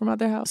people sell from out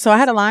their house? So I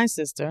had a line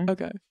sister.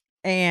 Okay.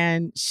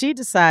 And she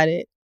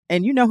decided,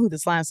 and you know who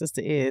this line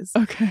sister is.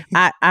 Okay.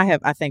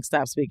 I think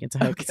stopped speaking to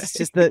her because it's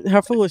just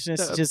her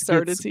foolishness. The just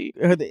absurdity.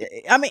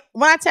 I mean,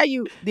 when I tell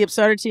you the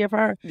absurdity of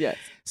her. Yes.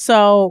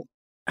 So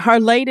her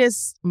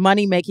latest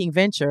money-making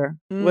venture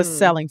was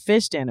selling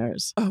fish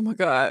dinners. Oh my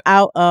God.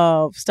 Out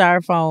of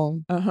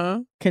styrofoam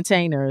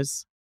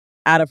containers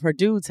out of her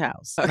dude's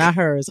house. Okay. Not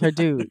hers, her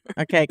dude.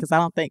 Okay, because I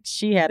don't think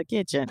she had a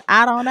kitchen.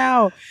 I don't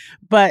know.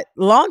 But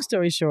long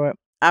story short,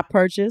 I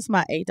purchased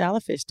my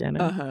 $8 fish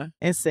dinner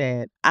and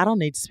said, I don't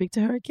need to speak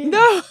to her again.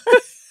 No.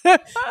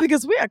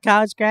 Because we are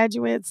college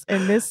graduates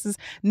and this is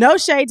no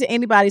shade to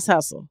anybody's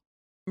hustle.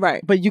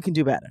 Right. But you can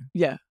do better.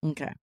 Yeah.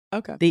 Okay.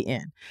 Okay. The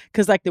end.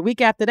 Because like the week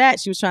after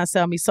that, she was trying to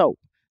sell me soap.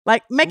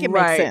 Like, make it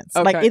make sense.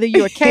 Okay. Like either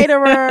you're a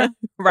caterer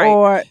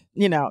or,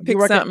 you know, pick you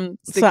work something,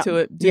 stick to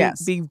it.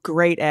 Be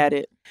great at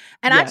it.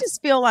 And I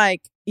just feel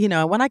like, you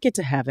know, when I get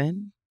to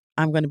heaven,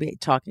 I'm going to be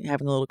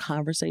having a little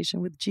conversation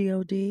with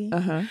God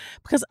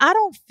because I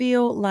don't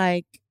feel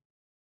like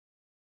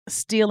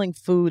stealing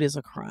food is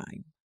a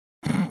crime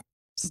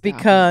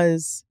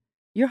because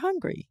you're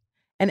hungry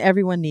and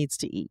everyone needs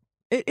to eat.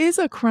 It is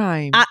a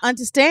crime. I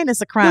understand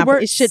it's a crime, The word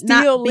but it should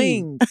not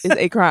stealing be. is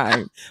a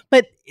crime.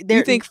 But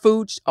You think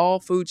all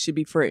food should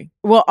be free?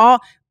 Well,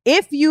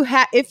 if you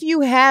have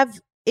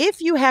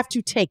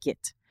to take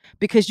it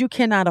because you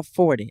cannot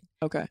afford it,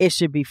 okay, it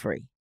should be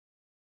free.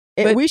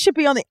 But- we should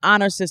be on the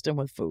honor system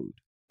with food.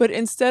 But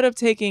instead of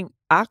taking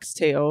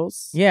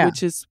oxtails,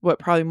 which is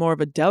probably more of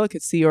a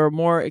delicacy or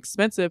more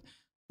expensive,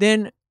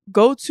 then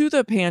go to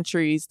the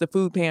pantries, the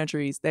food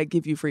pantries that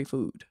give you free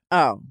food.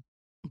 Oh,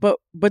 but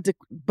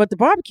the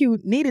barbecue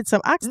needed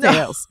some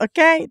oxtails. No.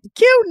 Okay, the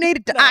Q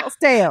needed the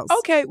oxtails.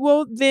 Okay,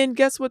 well then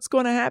guess what's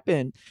going to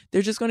happen?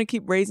 They're just going to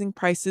keep raising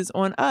prices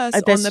on us,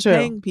 on the true.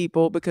 paying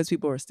people, because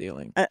people are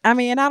stealing. I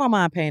mean, and I don't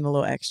mind paying a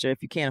little extra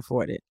if you can't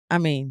afford it. I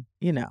mean,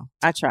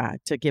 I try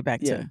to get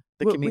back to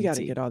the community. We got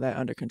to get all that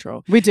under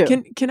control. We do.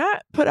 Can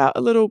I put out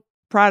a little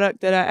product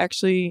that I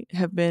actually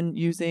have been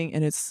using,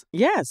 and it's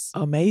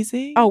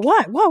amazing? Oh,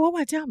 what?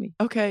 What? Tell me.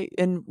 Okay,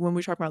 and when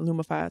we talked about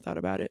Lumify, I thought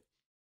about it.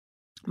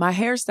 My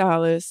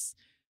hairstylist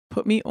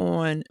put me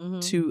on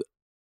to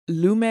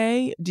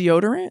Lume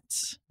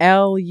deodorant.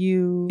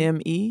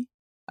 Lume.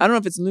 I don't know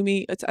if it's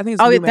Lume. I think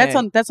it's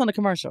Lume. That's on the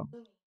commercial.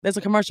 There's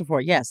a commercial for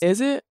it. Yes.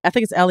 Is it? I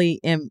think it's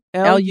Lume.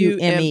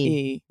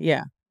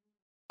 Yeah.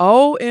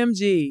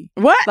 OMG.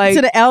 What? Like,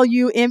 to the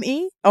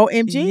Lume?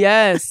 OMG?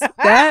 Yes.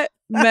 That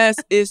mess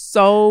is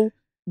so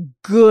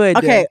good.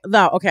 Okay.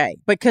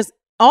 Because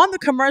on the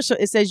commercial,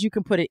 it says you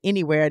can put it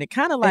anywhere, and it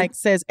kind of like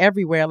says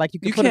everywhere, like you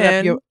can put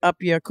it up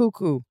your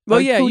cuckoo. Well,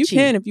 yeah, coochie. You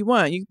can if you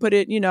want. You can put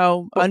it,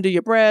 under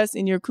your breast,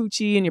 in your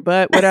coochie, in your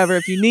butt, whatever,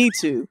 if you need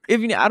to.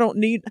 I don't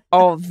need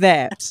all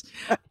that.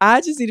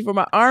 I just need it for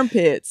my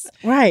armpits.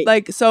 Right.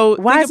 Like, so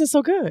why is it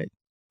so good?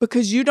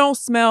 Because you don't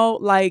smell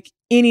like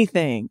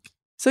anything.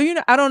 So,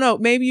 I don't know.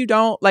 Maybe you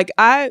don't.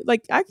 I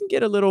can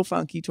get a little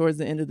funky towards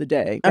the end of the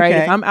day, right?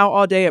 Okay. If I'm out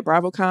all day at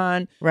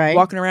BravoCon, right,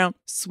 walking around,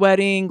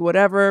 sweating,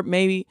 whatever,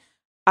 maybe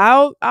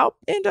I'll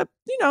end up,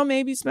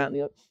 maybe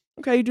smelling.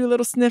 Okay, you do a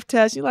little sniff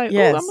test. You're like,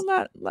 yes.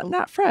 Oh, I'm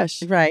not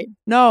fresh. Right.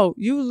 No,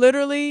 you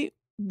literally,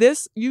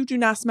 you do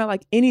not smell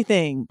like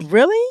anything.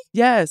 Really?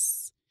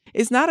 Yes.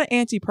 It's not an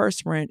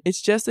antiperspirant.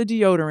 It's just a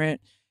deodorant.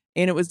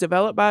 And it was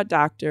developed by a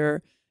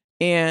doctor.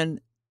 And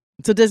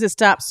so does it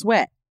stop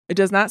sweat? It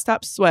does not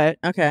stop sweat.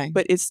 Okay.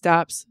 But it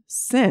stops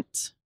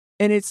scent.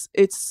 And it's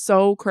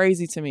so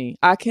crazy to me.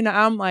 I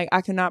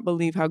cannot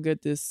believe how good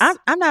this. I'm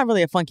not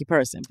really a funky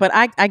person, but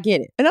I get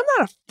it. And I'm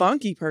not a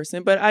funky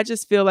person, but I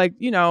just feel like,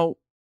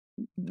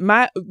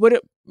 my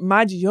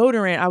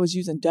deodorant, I was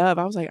using Dove.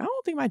 I was like, I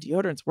don't think my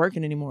deodorant's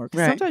working anymore.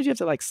 Because sometimes you have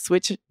to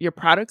switch your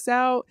products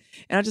out.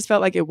 And I just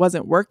felt like it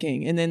wasn't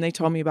working. And then they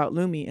told me about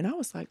Lume. And I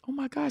was like, oh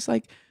my gosh,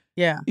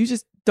 yeah, you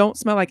just don't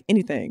smell like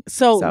anything.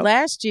 So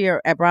last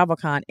year at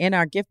BravoCon, in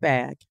our gift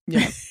bag,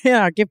 in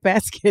our gift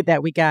basket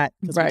that we got,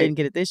 because we didn't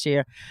get it this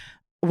year,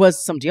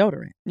 was some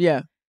deodorant.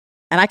 Yeah.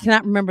 And I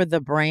cannot remember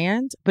the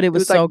brand, but it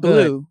was so like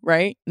good. Blue,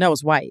 right? No, it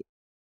was white.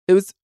 It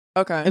was,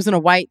 okay. It was in a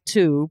white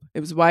tube.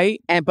 It was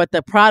white? But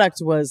the product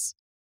was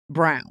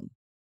brown.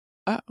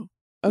 Oh,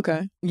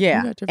 okay.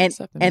 Yeah.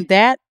 And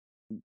that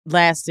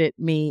lasted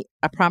me,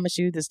 I promise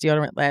you, this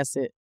deodorant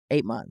lasted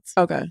 8 months.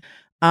 Okay.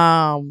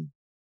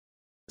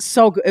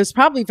 So good. It was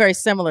probably very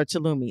similar to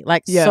Lume.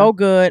 So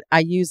good. I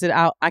used it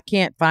out. I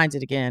can't find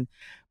it again,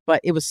 but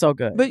it was so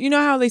good. But you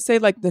know how they say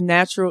the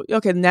natural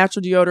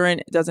deodorant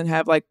doesn't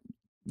have the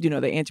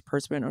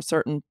antiperspirant or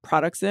certain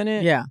products in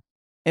it? Yeah.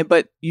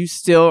 But you're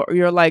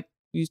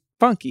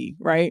funky,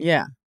 right?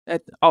 Yeah.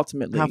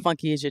 Ultimately. How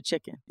funky is your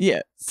chicken?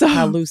 Yeah. So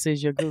how loose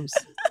is your goose?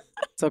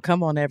 So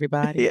come on,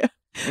 everybody. Yeah.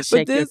 And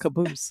shake your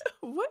caboose.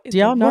 What Do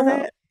y'all know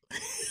that?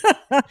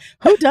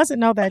 Who doesn't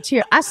know that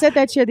cheer? I said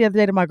that cheer the other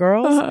day to my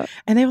girls,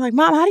 and they were like,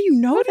 "Mom, how do you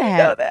know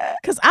that?"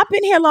 Because I've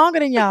been here longer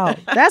than y'all.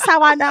 That's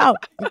how I know.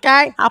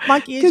 Okay, how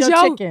funky is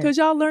your chicken? Because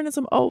y'all learning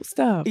some old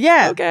stuff.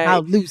 Yeah. Okay.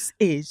 How loose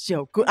is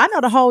your goose? I know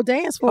the whole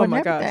dance for and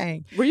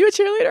everything. Gosh. Were you a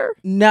cheerleader?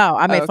 No,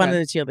 I made fun of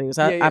the cheerleaders.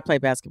 I play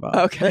basketball.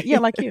 Okay. But yeah,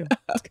 like you.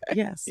 Okay.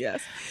 Yes.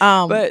 Yes.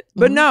 But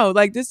no,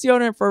 this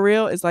deodorant for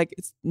real is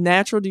it's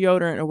natural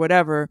deodorant or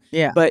whatever.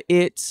 Yeah. But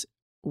it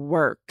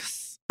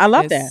works. I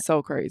love that. It's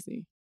so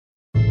crazy.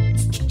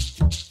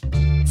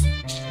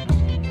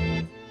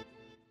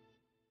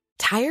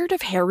 Tired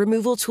of hair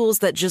removal tools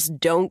that just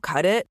don't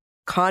cut it?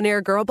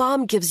 Conair Girl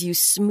Bomb gives you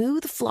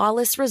smooth,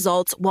 flawless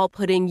results while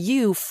putting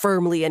you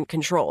firmly in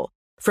control.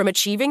 From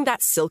achieving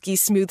that silky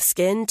smooth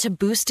skin to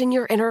boosting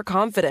your inner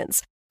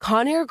confidence,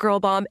 Conair Girl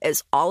Bomb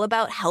is all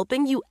about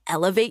helping you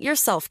elevate your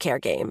self-care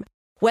game.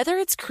 Whether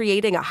it's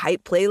creating a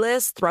hype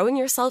playlist, throwing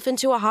yourself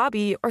into a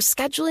hobby, or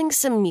scheduling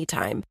some me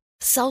time,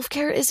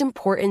 self-care is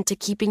important to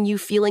keeping you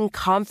feeling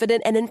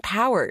confident and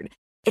empowered.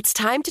 It's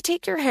time to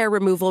take your hair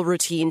removal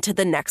routine to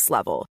the next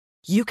level.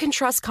 You can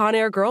trust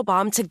Conair Girl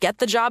Bomb to get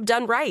the job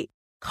done right.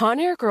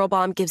 Conair Girl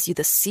Bomb gives you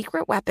the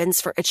secret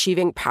weapons for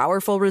achieving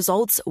powerful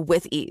results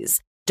with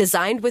ease.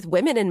 Designed with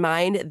women in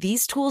mind,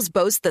 these tools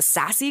boast the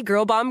sassy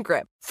Girl Bomb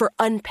grip for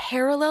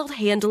unparalleled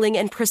handling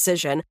and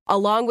precision,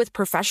 along with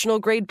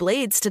professional-grade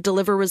blades to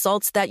deliver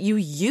results that you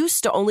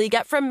used to only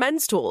get from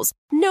men's tools.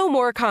 No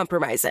more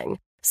compromising.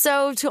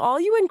 So, to all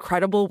you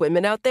incredible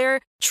women out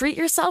there, treat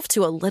yourself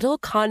to a little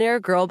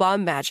Conair Girl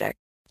Bomb magic.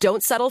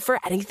 Don't settle for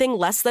anything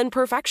less than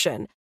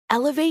perfection.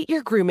 Elevate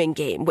your grooming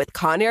game with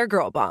Conair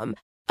Girl Bomb.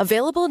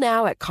 Available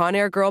now at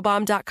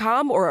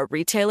ConairGirlBomb.com or a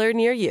retailer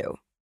near you.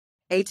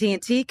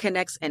 AT&T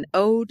connects an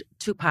ode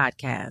to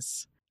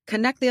podcasts.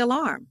 Connect the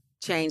alarm.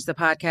 Change the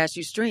podcast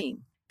you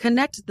stream.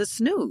 Connect the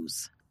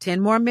snooze. 10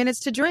 more minutes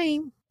to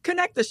dream.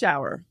 Connect the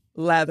shower.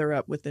 Lather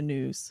up with the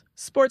news,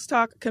 sports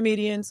talk,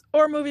 comedians,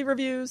 or movie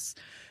reviews.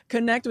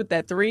 Connect with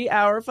that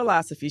 3-hour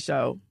philosophy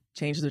show.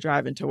 Change the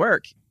drive into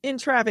work in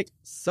traffic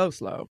so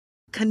slow.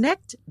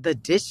 Connect the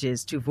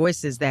dishes to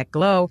voices that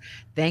glow.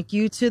 Thank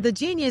you to the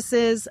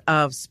geniuses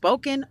of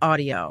spoken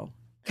audio.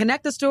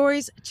 Connect the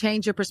stories,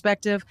 change your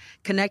perspective.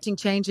 Connecting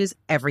changes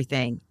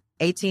everything.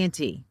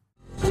 AT&T.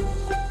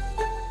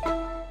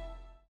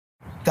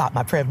 Got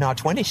my Prevnar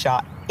 20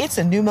 shot. It's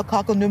a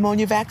pneumococcal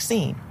pneumonia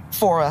vaccine.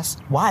 For us,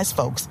 wise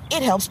folks,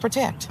 it helps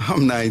protect.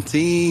 I'm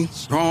 19,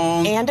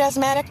 strong. And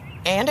asthmatic,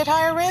 and at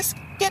higher risk?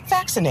 Get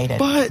vaccinated.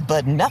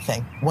 But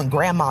nothing when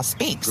grandma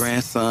speaks.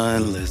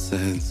 Grandson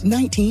listens.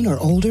 19 or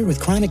older with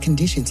chronic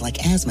conditions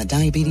like asthma,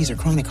 diabetes, or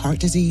chronic heart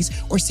disease,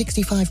 or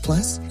 65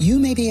 plus, you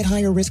may be at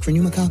higher risk for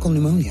pneumococcal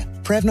pneumonia.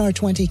 Prevnar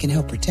 20 can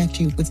help protect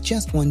you with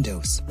just one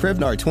dose.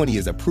 Prevnar 20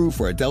 is approved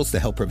for adults to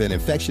help prevent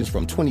infections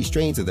from 20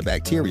 strains of the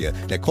bacteria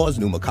that cause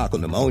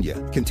pneumococcal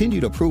pneumonia.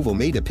 Continued approval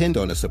may depend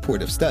on a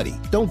supportive study.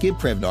 Don't give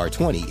Prevnar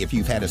 20 if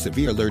you've had a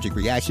severe allergic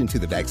reaction to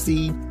the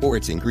vaccine or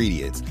its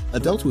ingredients.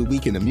 Adults with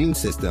weakened immune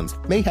systems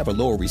may have a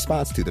lower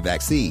response to the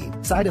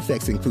vaccine. Side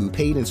effects include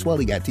pain and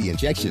swelling at the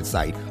injection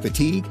site,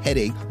 fatigue,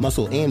 headache,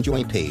 muscle, and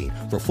joint pain.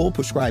 For full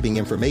prescribing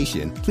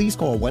information, please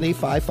call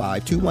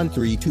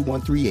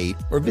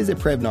 1-855-213-2138 or visit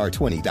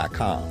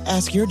Prevnar20.com.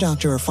 Ask your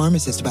doctor or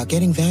pharmacist about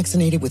getting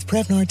vaccinated with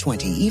Prevnar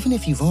 20, even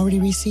if you've already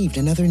received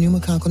another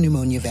pneumococcal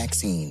pneumonia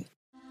vaccine.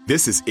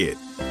 This is it.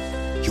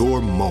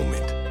 Your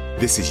moment.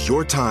 This is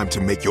your time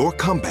to make your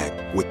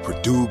comeback with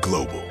Purdue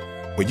Global.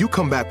 When you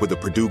come back with a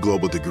Purdue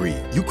Global degree,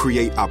 you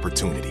create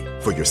opportunity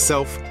for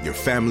yourself, your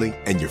family,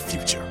 and your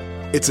future.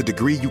 It's a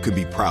degree you can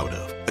be proud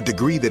of, a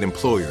degree that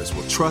employers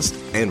will trust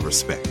and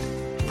respect.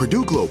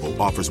 Purdue Global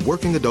offers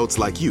working adults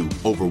like you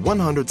over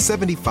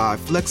 175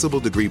 flexible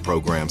degree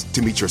programs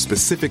to meet your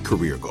specific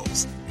career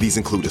goals. These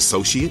include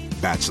associate,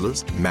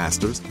 bachelor's,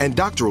 master's, and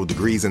doctoral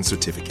degrees and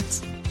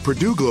certificates.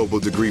 Purdue Global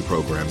degree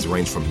programs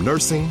range from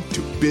nursing to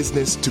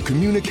business to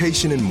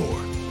communication and more.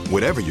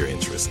 Whatever your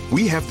interest,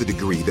 we have the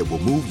degree that will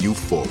move you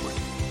forward.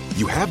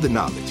 You have the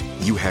knowledge,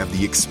 you have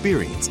the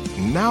experience.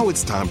 Now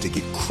it's time to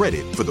get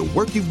credit for the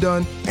work you've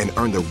done and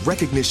earn the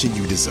recognition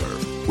you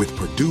deserve with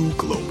Purdue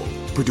Global,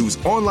 Purdue's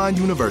online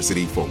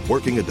university for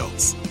working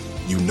adults.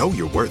 You know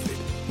you're worth it.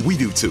 We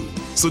do too.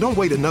 So don't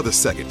wait another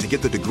second to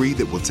get the degree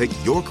that will take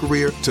your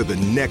career to the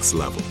next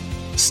level.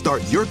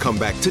 Start your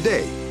comeback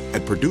today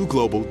at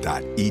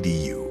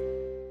purdueglobal.edu.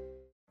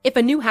 If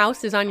a new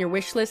house is on your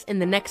wish list in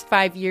the next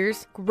 5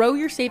 years, grow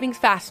your savings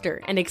faster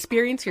and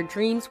experience your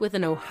dreams with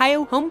an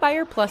Ohio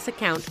Homebuyer Plus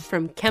account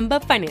from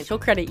Kemba Financial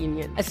Credit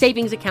Union. A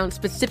savings account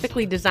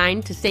specifically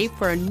designed to save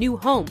for a new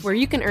home where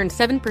you can earn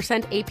 7%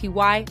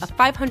 APY, a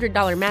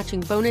 $500 matching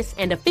bonus,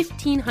 and a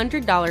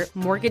 $1,500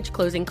 mortgage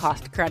closing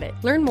cost credit.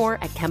 Learn more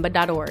at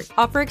Kemba.org.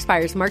 Offer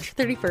expires March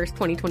 31st,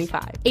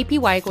 2025.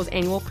 APY equals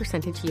annual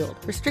percentage yield.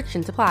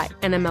 Restrictions apply.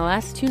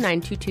 NMLS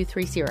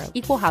 292230.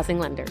 Equal housing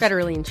lender.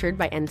 Federally insured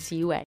by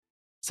NCUA.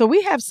 So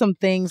we have some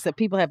things that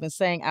people have been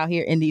saying out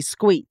here in these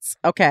squeets.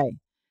 Okay.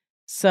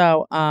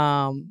 So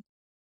I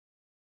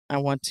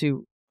want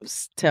to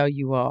tell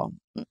you all.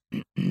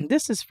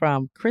 This is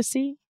from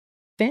Chrissy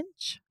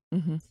Finch.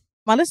 Mm-hmm.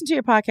 I listen to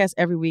your podcast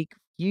every week.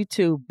 You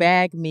two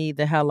bag me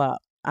the hell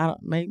up.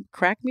 Maybe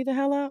crack me the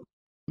hell up?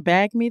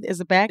 Bag me? Is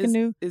a bag a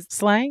new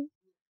slang?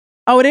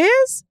 Oh, it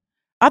is?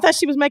 I thought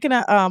she was making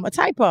a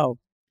typo.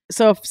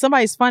 So if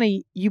somebody's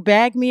funny, you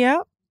bag me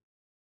up?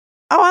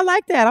 Oh, I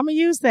like that. I'm going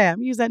to use that. I'm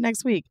going to use that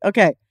next week.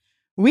 Okay.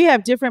 We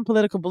have different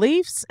political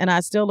beliefs, and I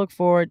still look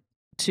forward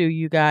to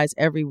you guys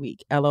every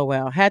week.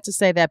 LOL. Had to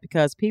say that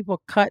because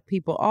people cut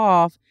people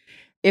off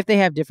if they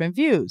have different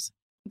views.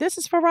 This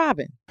is for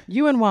Robin.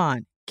 You and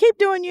Juan. Keep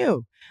doing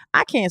you.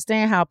 I can't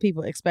stand how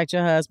people expect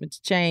your husband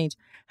to change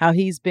how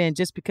he's been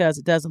just because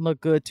it doesn't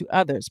look good to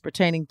others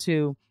pertaining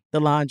to the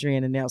laundry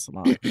and the nail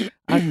salon.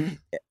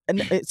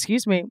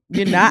 Excuse me,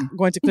 you're not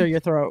going to clear your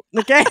throat.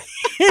 Okay?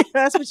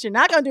 That's what you're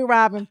not going to do,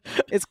 Robin,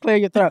 is clear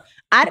your throat.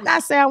 I did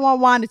not say I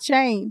want Juan to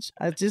change.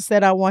 I just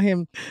said I want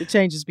him to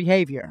change his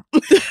behavior.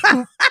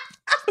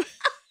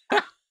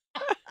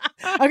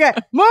 Okay,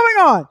 moving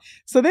on.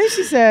 So then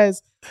she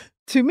says,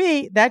 to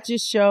me, that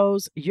just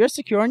shows you're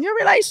secure in your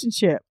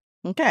relationship.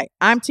 Okay,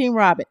 I'm Team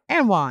Robin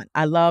and Juan.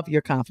 I love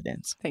your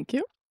confidence. Thank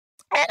you.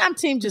 And I'm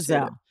Team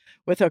Giselle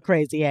with her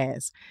crazy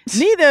ass.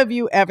 Neither of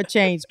you ever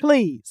changed,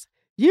 please.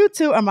 You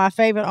two are my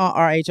favorite on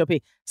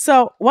RHOP.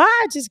 So why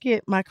I just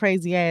get my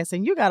crazy ass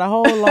and you got a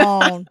whole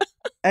long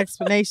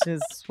explanation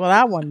is what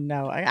I want to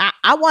know.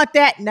 I want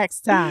that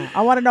next time.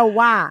 I want to know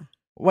why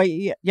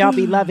y'all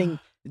be loving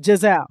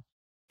Giselle.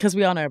 Because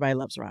we all know everybody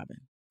loves Robin.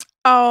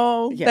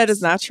 Oh, Yes. that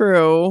is not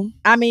true.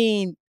 I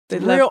mean, I'm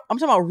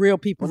talking about real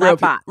people, Real not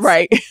people, bots.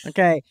 right.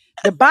 Okay.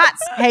 The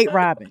bots hate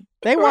Robin.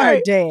 They want her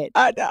Right. dead.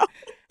 I know.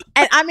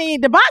 And I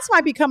mean, the bots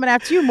might be coming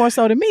after you more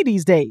so than me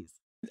these days.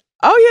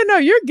 Oh, yeah, no,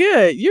 you're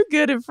good. You're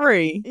good and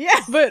free. Yeah.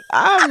 But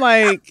I'm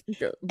like,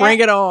 bring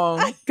it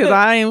on. Because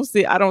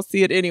I don't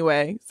see it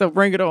anyway. So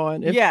bring it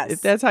on.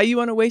 If that's how you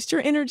want to waste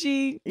your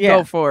energy,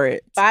 go for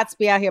it. Bots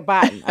be out here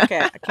botting. Okay.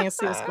 I can't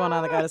see what's going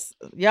on. I got to,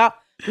 y'all,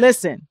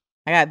 listen.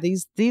 I got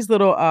these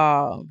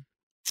little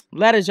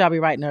letters y'all be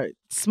writing.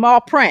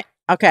 Small print.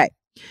 Okay.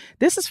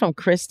 This is from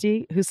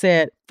Christy, who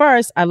said,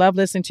 first, I love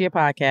listening to your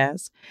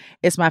podcast.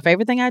 It's my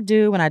favorite thing I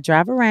do when I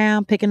drive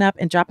around, picking up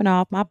and dropping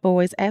off my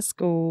boys at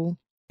school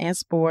and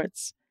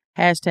sports.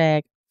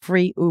 Hashtag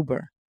free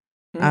Uber.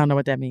 I don't know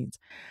what that means.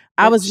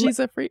 She's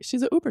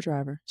an Uber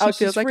driver. She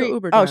feels like an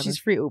Uber Oh, driver. she's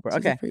free Uber. She's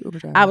Okay. a free Uber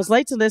driver. I was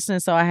late to listen,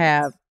 so I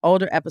have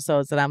older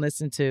episodes that I'm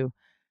listening to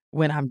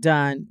when I'm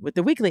done with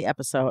the weekly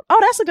episode. Oh,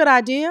 that's a good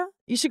idea.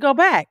 You should go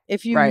back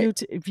if you're new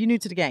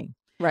to the game.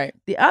 Right.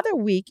 The other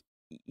week,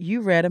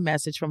 you read a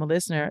message from a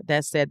listener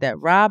that said that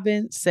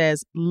Robin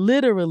says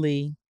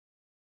literally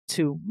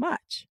too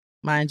much.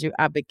 Mind you,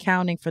 I've been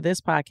counting for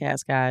this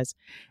podcast, guys,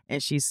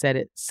 and she said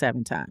it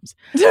 7 times.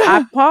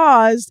 I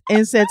paused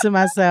and said to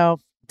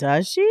myself,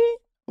 does she?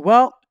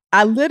 Well,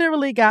 I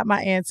literally got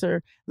my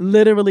answer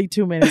literally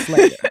 2 minutes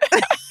later.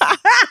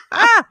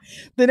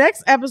 The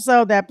next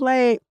episode that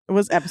played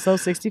was episode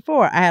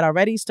 64. I had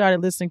already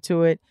started listening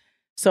to it.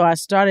 So I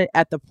started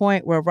at the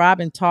point where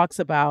Robin talks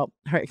about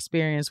her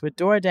experience with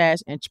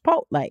DoorDash and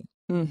Chipotle.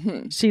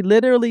 Mm-hmm. She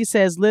literally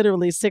says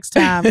 6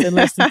 times in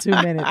less than 2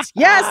 minutes.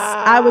 Yes,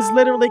 I was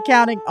literally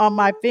counting on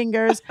my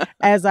fingers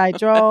as I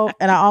drove,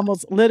 and I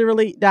almost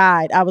literally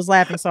died. I was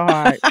laughing so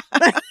hard.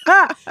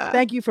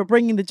 Thank you for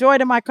bringing the joy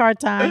to my car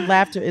time.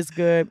 Laughter is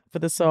good for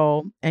the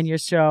soul, and your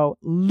show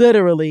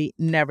literally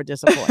never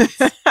disappoints.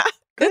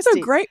 That's a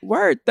great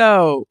word,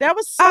 though. That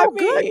was so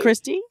good,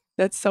 Christy.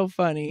 That's so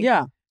funny.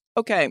 Yeah.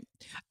 Okay.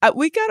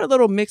 We got a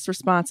little mixed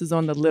responses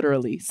on the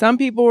literally. Some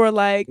people were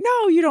like,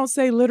 no, you don't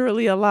say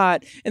literally a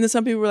lot. And then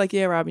some people were like,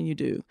 yeah, Robin, you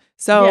do.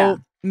 So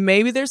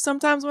maybe there's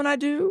sometimes when I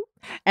do.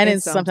 And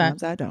then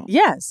sometimes I don't.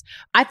 Yes.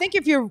 I think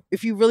if you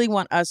really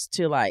want us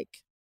to like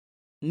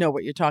know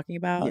what you're talking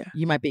about,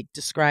 you might be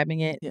describing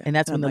it. Yeah. And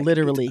that's when the like,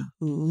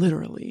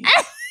 literally.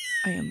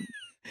 I am.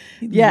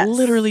 Yes.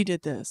 Literally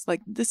did this.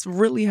 Like this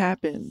really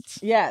happened.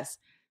 Yes.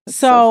 That's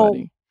so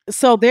funny.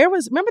 So there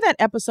was, remember that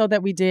episode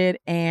that we did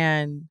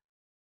and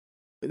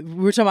we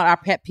were talking about our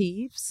pet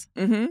peeves?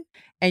 Mm-hmm.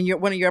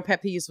 And one of your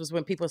pet peeves was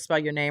when people spell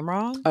your name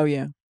wrong? Oh,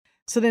 yeah.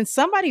 So then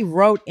somebody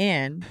wrote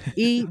in,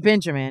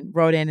 Benjamin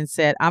wrote in and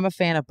said, I'm a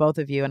fan of both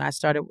of you and I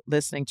started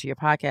listening to your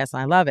podcast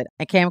and I love it.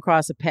 I came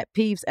across a pet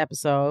peeves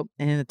episode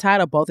and in the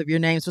title, both of your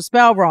names were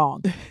spelled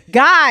wrong.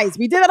 Guys,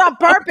 we did it on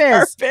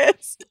purpose.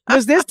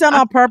 Was this done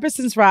on purpose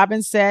since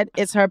Robin said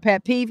it's her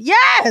pet peeve?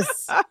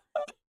 Yes.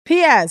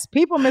 P.S.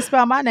 People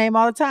misspell my name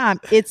all the time.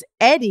 It's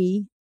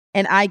Eddie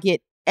and I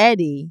get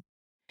Eddie.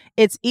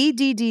 It's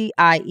Eddie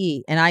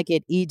and I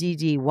get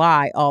Eddy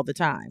all the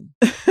time.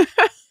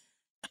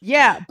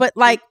 Yeah, but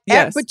like,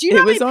 but you know,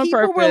 how many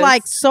people were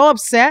like so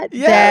upset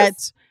that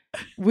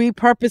we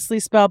purposely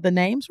spelled the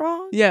names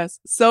wrong? Yes,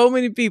 so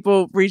many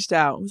people reached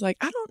out. It was like,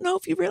 I don't know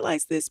if you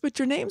realize this, but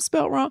your name's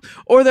spelled wrong.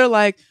 Or they're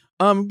like,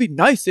 it'd be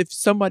nice if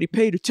somebody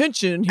paid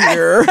attention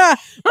here.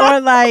 Or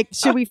like,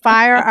 should we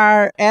fire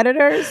our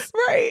editors?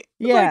 Right.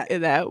 Yeah. Like,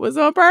 that was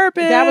on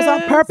purpose. That was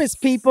on purpose,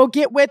 people.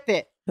 Get with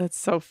it. That's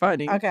so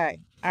funny. Okay.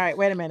 All right.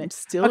 Wait a minute.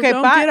 Still don't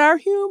get our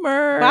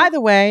humor. By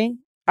the way,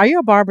 are you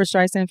a Barbara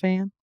Streisand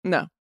fan?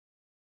 No.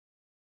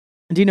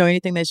 Do you know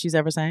anything that she's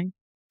ever sang?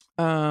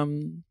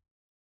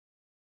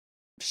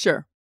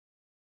 Sure.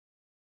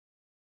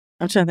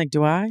 I'm trying to think.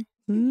 Do I?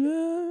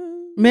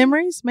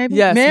 Memories, maybe?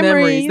 Yes,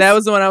 memories. That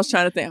was the one I was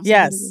trying to think.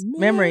 Yes,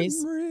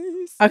 memories.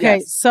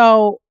 Okay,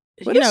 so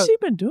what has she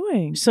been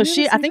doing? So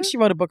I think she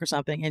wrote a book or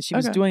something, and she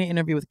was doing an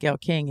interview with Gayle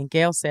King, and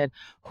Gayle said,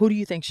 "Who do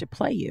you think should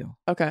play you?"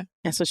 Okay,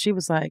 and so she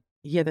was like,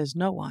 "Yeah, there's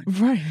no one."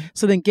 Right.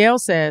 So then Gayle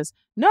says,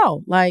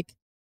 "No, like,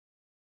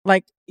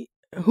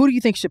 who do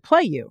you think should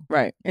play you?"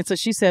 Right. And so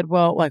she said,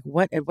 "Well, like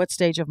at what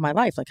stage of my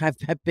life? Like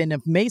I've been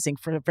amazing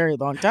for a very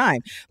long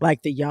time.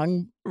 Like the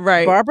young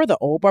Barbara, the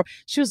old Barbara."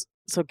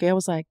 So Gayle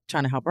was like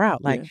trying to help her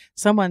out, like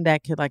someone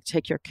that could like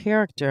take your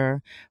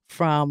character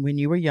from when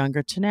you were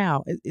younger to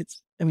now.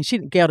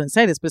 Gayle didn't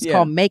say this, but it's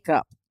called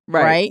makeup,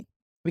 right?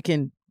 We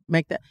can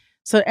make that.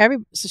 So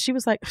she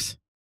was like, she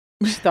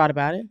thought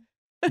about it.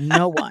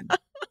 No one.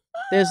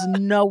 There's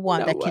no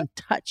one that can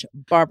touch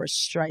Barbara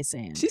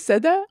Streisand. She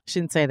said that? She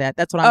didn't say that.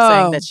 That's what I'm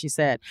saying that she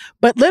said.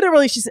 But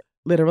literally, she said,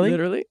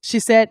 literally, she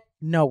said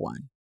no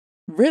one.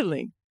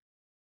 Really?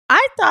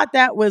 I thought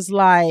that was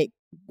like,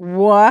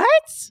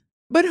 what?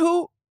 But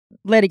who?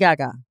 Lady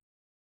Gaga.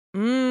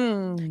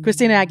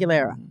 Christina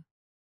Aguilera.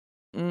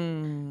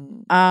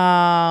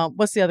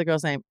 What's the other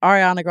girl's name?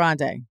 Ariana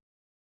Grande.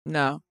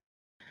 No.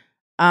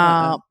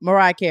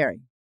 Mariah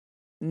Carey.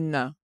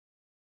 No.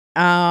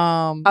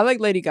 I like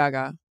Lady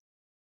Gaga.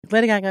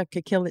 Lady Gaga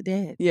could kill it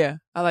dead. Yeah,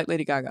 I like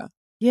Lady Gaga.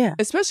 Yeah.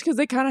 Especially because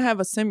they kind of have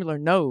a similar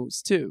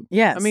nose, too.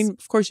 Yes. I mean,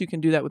 of course you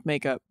can do that with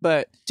makeup,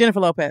 but... Jennifer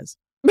Lopez.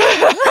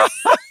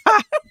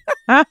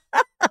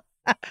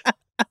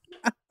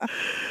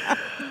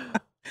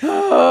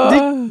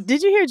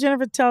 Did you hear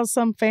Jennifer tell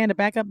some fan to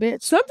back up,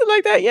 bitch? Something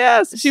like that,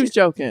 yes. She was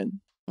joking.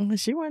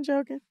 She wasn't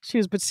joking.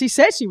 But she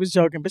said she was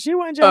joking, but she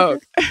wasn't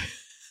joking. Oh.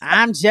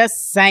 I'm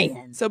just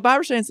saying. So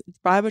Barbara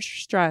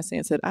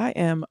Streisand said, I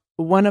am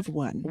one of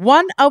one.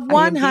 One of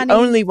one, honey. The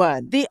only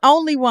one. The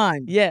only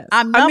one. Yes.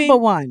 I'm number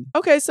one.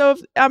 Okay, so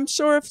I'm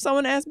sure if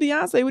someone asked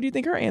Beyonce, what do you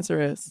think her answer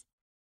is?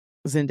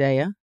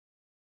 Zendaya.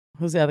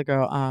 Who's the other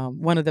girl?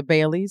 One of the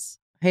Baileys.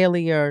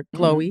 Haley or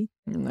Chloe.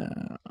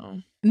 No,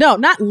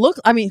 not look.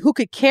 I mean, who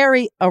could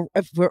carry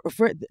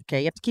okay,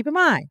 you have to keep in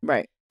mind.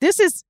 Right. This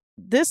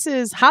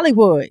is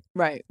Hollywood.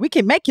 Right. We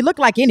can make you look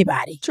like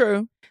anybody.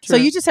 True. So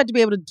you just have to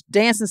be able to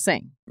dance and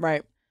sing.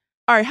 Right.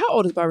 All right. How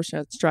old is Barbara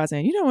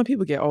Streisand? You know, when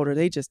people get older,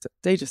 they just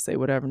say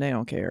whatever and they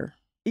don't care.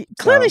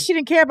 Clearly, she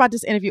didn't care about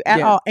this interview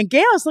at all. And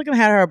Gail is looking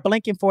at her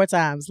blinking 4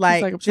 times.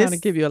 Like I'm trying to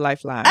give you a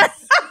lifeline.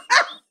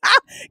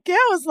 Gail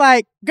was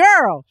like,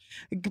 girl,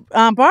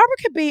 Barbara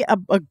could be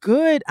a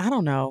good, I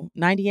don't know,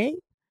 98.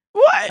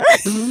 What?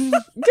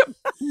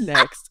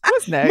 Next.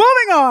 What's next?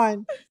 Moving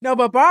on. No,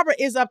 but Barbara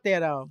is up there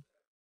though.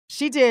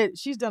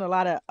 She's done a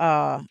lot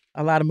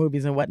of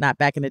movies and whatnot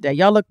back in the day.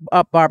 Y'all look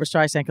up Barbara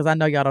Streisand because I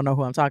know y'all don't know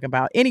who I'm talking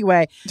about.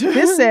 Anyway,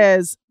 this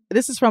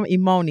is from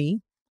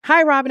Imani.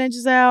 Hi, Robin and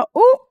Giselle.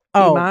 Ooh.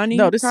 Oh, Imani,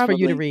 no, this probably? is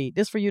for you to read.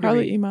 This is for you to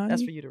Probably read. Imani?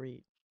 That's for you to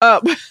read.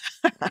 Oh.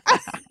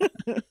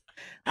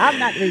 I'm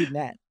not reading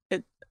that.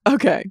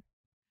 Okay.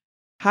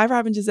 Hi,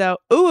 Robin Giselle.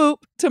 Ooh,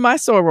 to my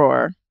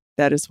soror.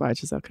 That is why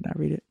Giselle could not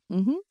read it.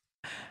 Mm-hmm.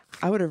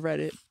 I would have read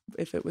it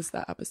if it was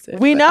the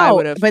opposite. We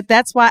know, but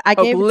that's why I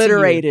gave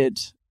obliterated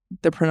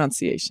the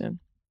pronunciation.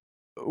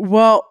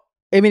 Well,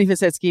 I mean, if it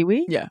said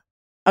skiwi? Yeah.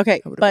 Okay,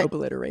 I would but have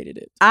obliterated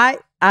it. I,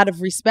 out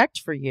of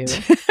respect for you,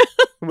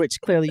 which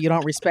clearly you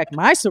don't respect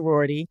my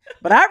sorority,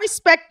 but I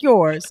respect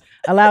yours,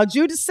 allowed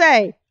you to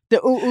say the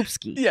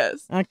oopski.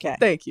 Yes. Okay.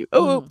 Thank you.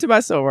 Ooh, to my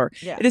soror.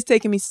 Yeah. It has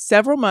taken me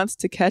several months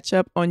to catch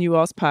up on you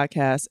all's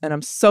podcast, and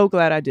I'm so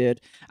glad I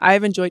did. I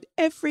have enjoyed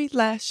every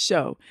last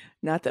show.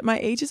 Not that my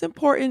age is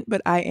important,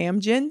 but I am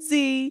Gen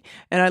Z,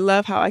 and I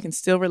love how I can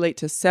still relate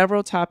to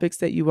several topics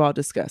that you all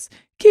discuss.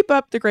 Keep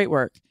up the great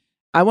work.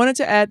 I wanted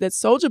to add that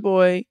Soulja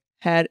Boy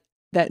had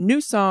that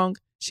new song,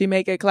 She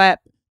Make It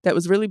Clap, that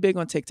was really big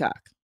on TikTok.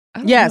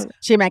 Yes,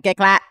 she make it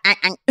clap.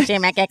 She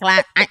make it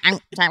clap.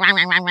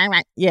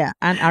 Yeah,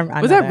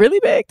 I was that really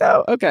big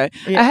though? Okay,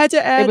 yeah. I had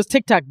to add. It was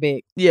TikTok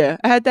big. Yeah,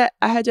 I had to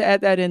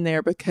add that in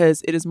there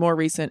because it is more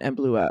recent and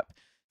blew up.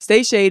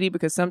 Stay shady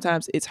because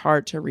sometimes it's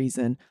hard to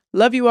reason.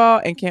 Love you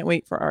all and can't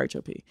wait for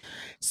RHOP.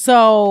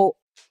 So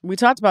we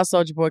talked about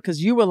Soulja Boy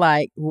because you were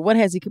like, well, "What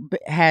has he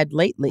had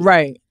lately?"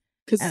 Right.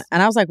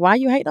 And I was like, why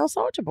you hate on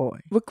Soulja Boy?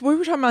 We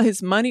were talking about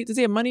his money. Does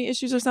he have money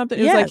issues or something?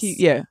 It Yes. was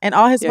like and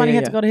all his money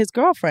had to go to his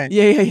girlfriend.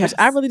 Yeah. Which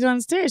I really don't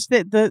understand.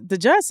 The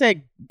judge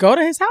said, go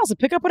to his house and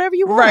pick up whatever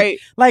you want. Right.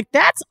 Like,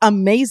 that's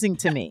amazing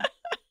to me.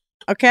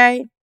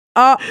 Okay?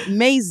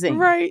 Amazing.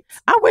 Right.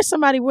 I wish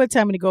somebody would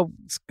tell me to go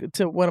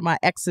to one of my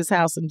ex's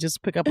house and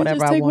just pick up whatever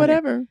just I take wanted.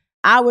 whatever.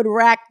 I would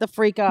rack the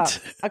freak up.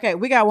 Okay,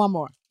 we got one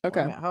more.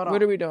 Okay. Hold on.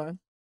 What are we doing?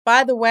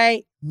 By the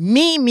way,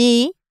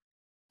 Mimi,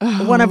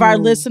 one of our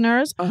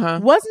listeners,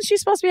 wasn't she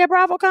supposed to be at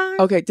BravoCon?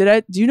 Okay,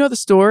 do you know the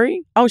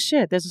story? Oh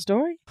shit, there's a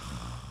story?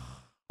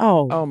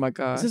 Oh my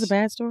gosh. Is this a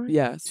bad story?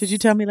 Yes. Should you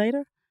tell me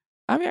later?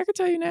 I mean, I could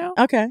tell you now.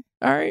 Okay.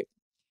 All right.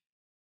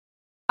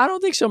 I don't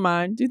think she'll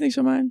mind. Do you think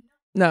she'll mind?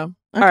 No.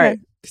 Okay. All right.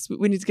 'Cause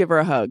we need to give her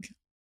a hug.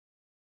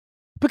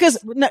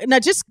 Because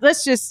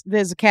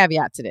there's a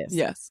caveat to this.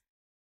 Yes.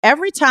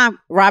 Every time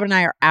Robin and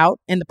I are out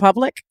in the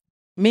public,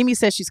 Mimi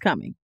says she's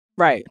coming.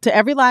 Right. To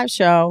every live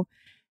show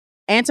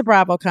and to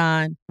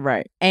BravoCon.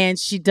 Right. And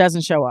she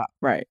doesn't show up.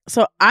 Right.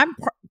 So I'm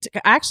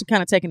actually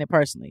kind of taking it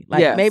personally.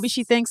 Like maybe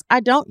she thinks I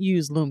don't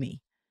use Lumi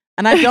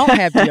and I don't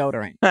have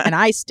deodorant and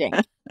I stink.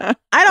 I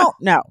don't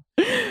know.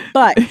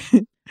 But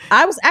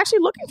I was actually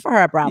looking for her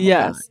at BravoCon.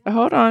 Yes.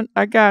 Hold on.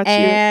 I got you.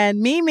 And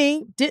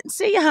Mimi didn't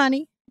see you,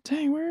 honey.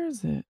 Dang, where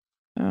is it?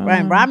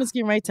 Right. Robin's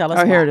getting ready to tell us.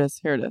 Oh, here it is.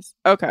 Here it is.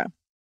 Okay.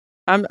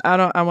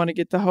 I want to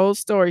get the whole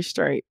story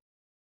straight.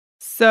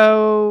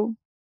 So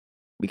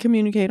we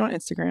communicate on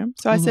Instagram.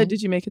 So I said,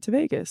 did you make it to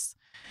Vegas?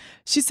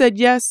 She said,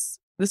 yes.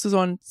 This was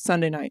on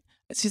Sunday night.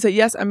 She said,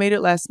 yes, I made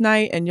it last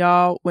night and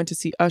y'all went to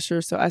see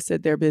Usher. So I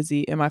said, they're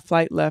busy. And my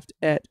flight left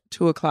at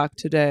 2:00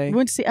 today. We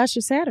went to see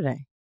Usher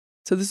Saturday.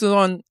 So this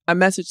was I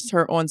messaged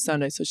her on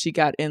Sunday. So she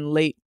got in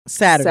late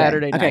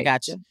Saturday night. Okay,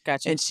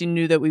 gotcha. And she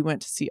knew that we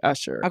went to see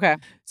Usher. Okay.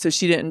 So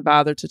she didn't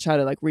bother to try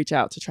to reach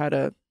out to try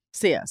to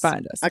see us,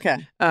 find us. Okay.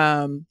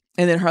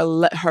 And then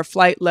her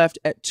flight left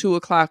at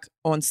 2:00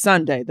 on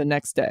Sunday the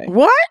next day.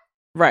 What?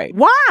 Right.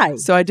 Why?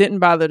 So I didn't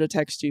bother to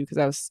text you because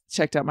I was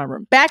checked out my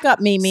room. Back up,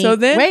 Mimi. So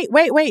then,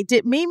 wait.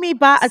 Did Mimi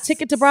buy a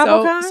ticket to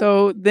BravoCon?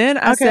 So then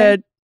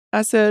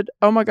I said,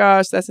 oh my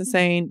gosh, that's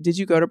insane. Did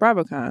you go to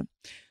BravoCon?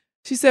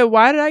 She said,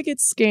 why did I get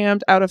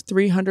scammed out of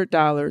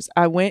 $300?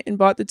 I went and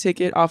bought the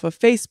ticket off of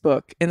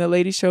Facebook, and the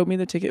lady showed me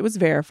the ticket was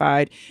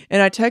verified.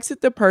 And I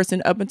texted the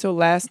person up until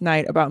last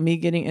night about me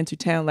getting into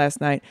town last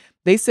night.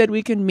 They said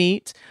we could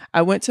meet.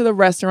 I went to the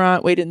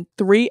restaurant, waited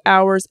 3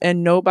 hours,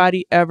 and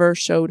nobody ever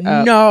showed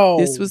up. No.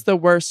 This was the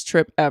worst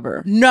trip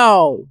ever.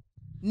 No.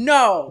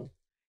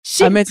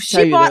 She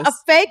bought a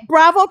fake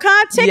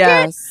BravoCon ticket?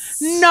 Yes.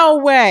 No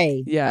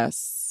way.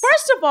 Yes.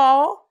 First of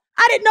all,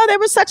 I didn't know there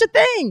was such a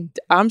thing.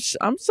 I'm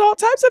saw all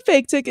types of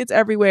fake tickets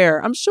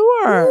everywhere. I'm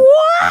sure.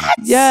 What?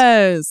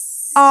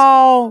 Yes.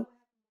 Oh,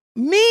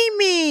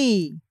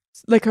 Mimi.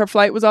 Like her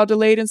flight was all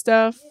delayed and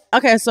stuff.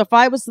 Okay, so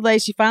flight was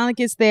delayed. She finally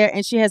gets there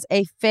and she has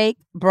a fake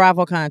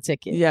BravoCon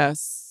ticket.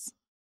 Yes.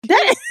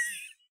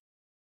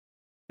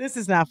 This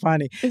is not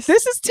funny. This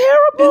is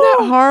terrible. Isn't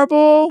that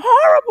horrible?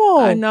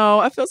 Horrible. I know.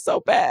 I feel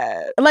so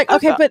bad. Like,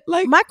 okay, but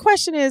like my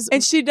question is,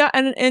 and she's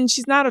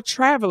not a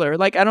traveler.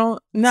 Like, I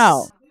don't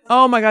know.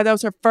 Oh my God, that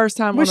was her first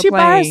time on a plane. Was she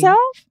by herself?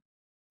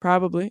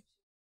 Probably.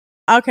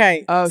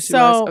 Okay. Oh, she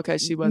was. Okay,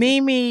 she was.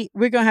 Mimi,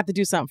 we're going to have to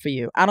do something for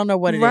you. I don't know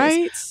what it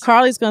right? is.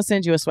 Carly's going to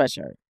send you a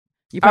sweatshirt.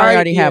 You probably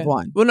already have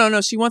one. Well,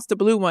 no. She wants the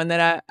blue one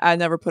that I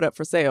never put up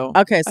for sale.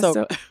 Okay,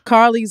 so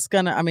Carly's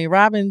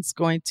Robin's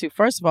going to,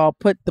 first of all,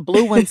 put the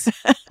blue ones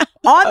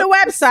on the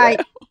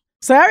website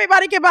so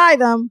everybody can buy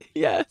them.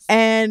 Yes.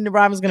 And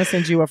Robin's going to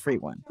send you a free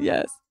one.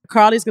 Yes.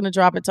 Carly's going to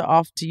drop it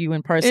off to you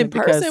in person.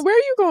 Because where are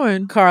you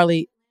going?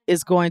 Carly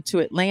is going to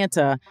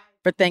Atlanta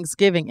for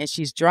Thanksgiving and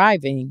she's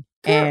driving.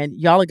 Girl. And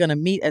y'all are going to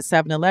meet at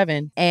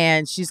 7-Eleven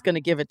and she's going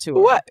to give it to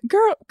her. What?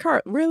 Girl,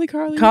 really,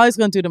 Carly? Carly's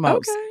going to do the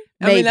most. Okay.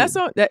 Maybe. I mean, that's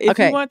all, if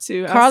you want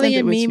to. Carly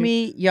and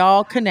Mimi,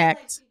 y'all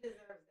connect.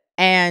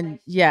 And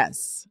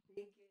yes.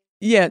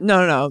 Yeah,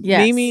 no.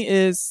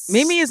 Yes.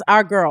 Mimi is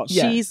our girl.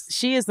 Yes.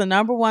 She is the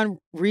number one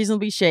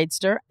reasonably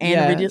shadester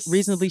and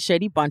reasonably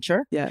shady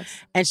buncher. Yes.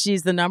 And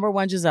she's the number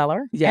one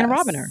Giseller yes. and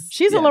Robiner.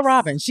 She's a La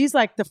Robin. She's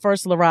like the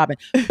first La Robin.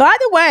 By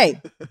the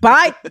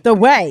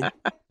way,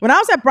 when I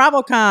was at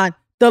BravoCon,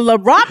 the La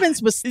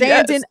Robins was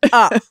standing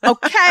up,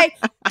 okay?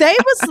 They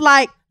was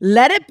like,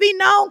 let it be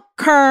known,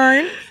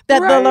 Kern,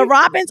 that the La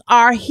Robins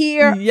are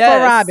here for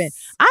Robin.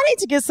 I need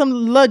to get some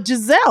La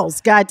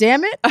Giselles,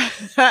 goddammit.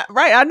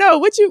 Right, I know.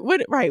 What do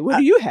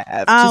you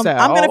have, Giselle?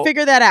 I'm going to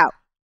figure that out.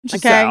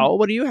 Giselle, okay?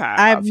 What do you have?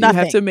 I have nothing.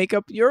 You have to make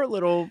up your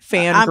little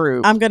fan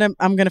group. I'm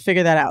gonna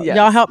figure that out. Yes.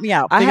 Y'all help me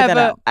out. I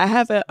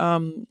have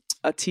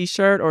a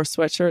t-shirt or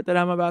sweatshirt that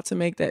I'm about to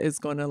make that is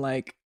going to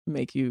like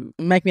make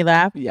me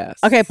laugh. Yes.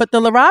 Okay, but the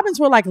La Robins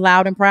were like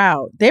loud and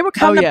proud. They were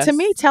coming up to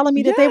me telling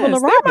me that they were La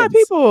Robins. They're my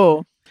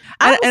people.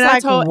 I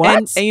told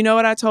what? And you know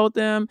what I told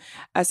them?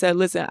 I said,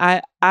 listen,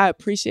 I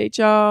appreciate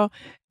y'all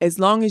as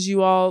long as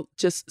you all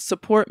just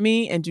support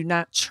me and do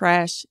not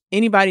trash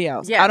anybody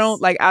else.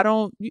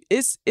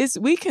 Yes.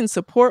 We can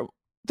support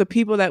the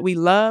people that we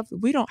love.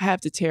 We don't have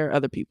to tear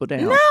other people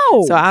down.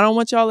 No. So I don't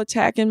want y'all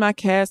attacking my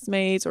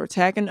castmates or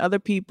attacking other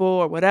people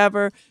or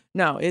whatever.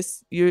 No,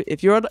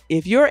 if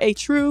you're a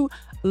true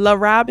La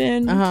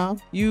Robin,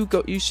 you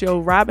show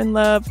Robin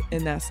love,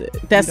 and that's it.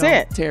 That's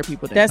it. Tear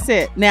people down. That's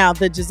it. Now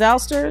the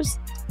Giselsters,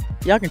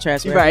 y'all can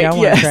trash whatever right, y'all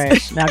want to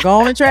trash. Now go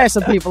on and trash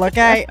some people,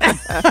 okay?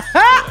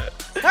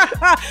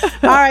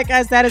 All right,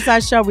 guys, that is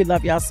our show. We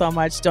love y'all so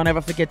much. Don't ever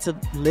forget to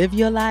live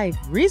your life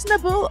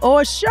reasonable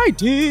or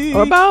shady.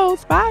 Or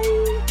both.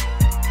 Bye.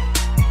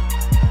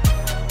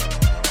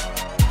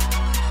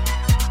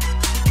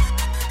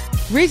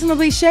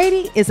 Reasonably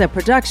Shady is a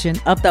production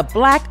of the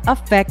Black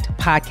Effect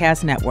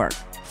Podcast Network.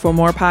 For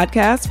more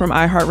podcasts from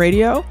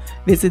iHeartRadio,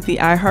 visit the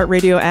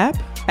iHeartRadio app,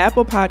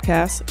 Apple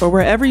Podcasts, or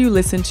wherever you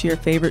listen to your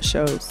favorite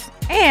shows.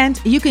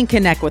 And you can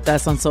connect with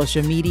us on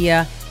social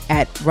media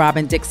at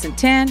Robin Dixon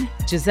 10,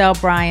 Giselle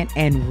Bryant,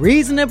 and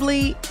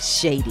Reasonably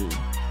Shady.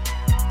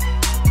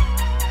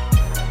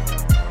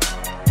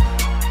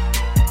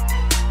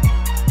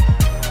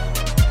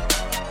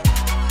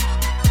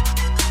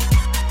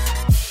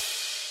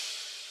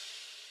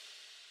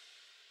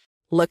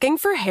 Looking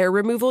for hair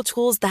removal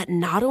tools that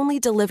not only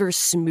deliver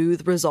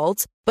smooth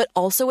results, but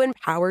also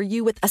empower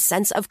you with a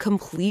sense of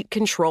complete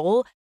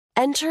control?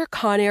 Enter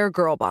Conair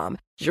Girl Bomb,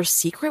 your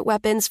secret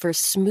weapons for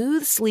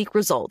smooth, sleek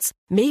results,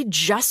 made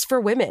just for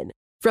women.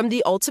 From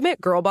the ultimate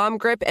Girl Bomb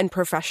grip and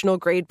professional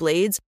grade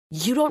blades,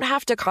 you don't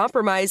have to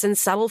compromise and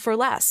settle for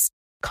less.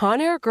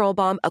 Conair Girl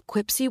Bomb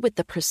equips you with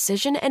the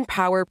precision and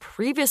power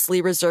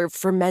previously reserved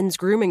for men's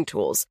grooming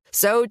tools.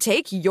 So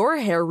take your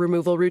hair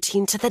removal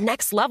routine to the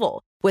next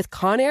level with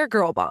Conair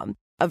Girl Bomb.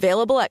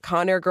 Available at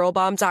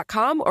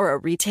ConairGirlBomb.com or a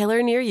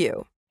retailer near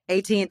you.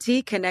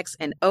 AT&T connects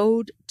an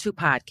ode to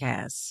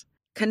podcasts.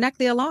 Connect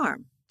the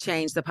alarm.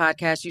 Change the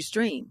podcast you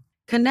stream.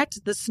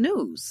 Connect the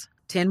snooze.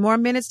 10 more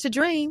minutes to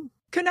dream.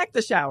 Connect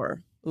the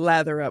shower.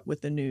 Lather up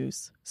with the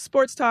news,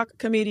 sports talk,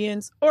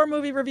 comedians, or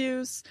movie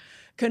reviews.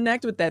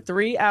 Connect with that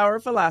 3-hour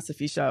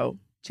philosophy show.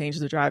 Change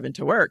the drive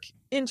into work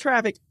in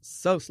traffic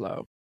so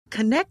slow.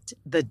 Connect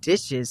the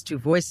dishes to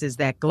voices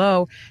that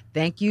glow.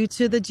 Thank you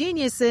to the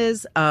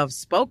geniuses of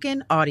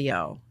spoken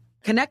audio.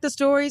 Connect the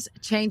stories,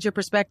 change your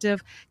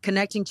perspective.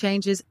 Connecting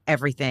changes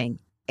everything.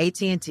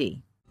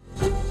 AT&T.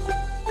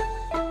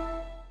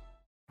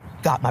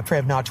 Got my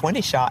Prevnar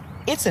 20 shot.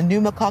 It's a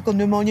pneumococcal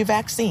pneumonia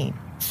vaccine.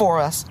 For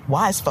us,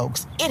 wise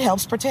folks, it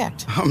helps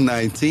protect. I'm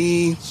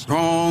 19,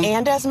 strong.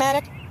 And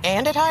asthmatic,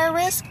 and at higher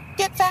risk?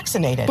 Get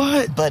vaccinated.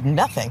 But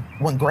nothing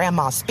when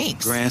grandma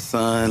speaks.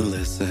 Grandson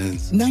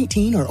listens.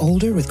 19 or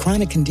older with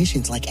chronic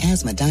conditions like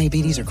asthma,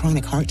 diabetes, or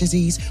chronic heart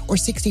disease, or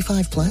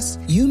 65 plus,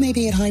 you may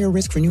be at higher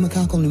risk for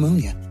pneumococcal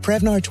pneumonia.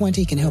 Prevnar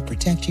 20 can help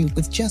protect you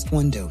with just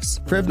one dose.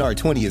 Prevnar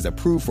 20 is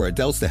approved for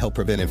adults to help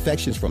prevent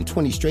infections from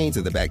 20 strains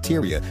of the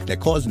bacteria that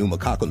cause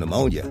pneumococcal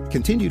pneumonia.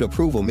 Continued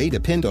approval may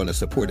depend on a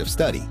supportive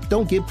study.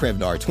 Don't give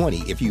Prevnar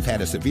 20 if you've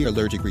had a severe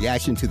allergic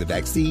reaction to the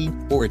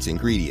vaccine or its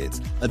ingredients.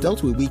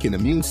 Adults with weakened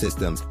immune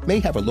systems may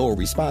have a lower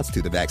response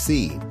to the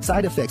vaccine.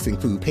 Side effects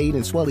include pain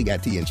and swelling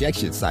at the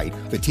injection site,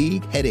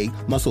 fatigue, headache,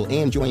 muscle,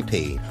 and joint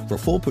pain. For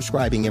full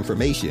prescribing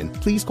information,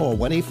 please call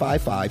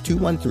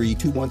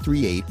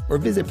 1-855-213-2138 or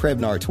visit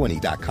Prevnar20.com.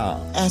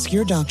 Ask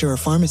your doctor or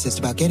pharmacist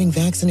about getting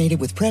vaccinated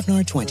with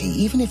Prevnar 20,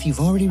 even if you've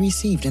already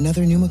received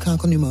another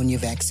pneumococcal pneumonia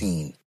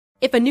vaccine.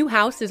 If a new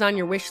house is on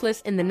your wish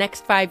list in the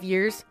next 5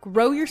 years,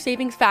 grow your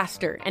savings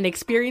faster and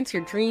experience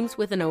your dreams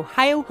with an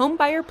Ohio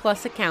Homebuyer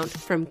Plus account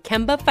from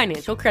Kemba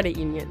Financial Credit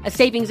Union. A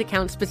savings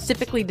account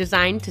specifically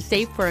designed to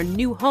save for a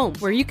new home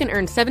where you can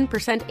earn 7%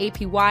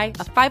 APY,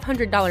 a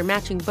 $500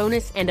 matching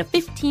bonus, and a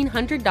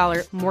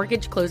 $1,500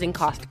 mortgage closing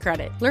cost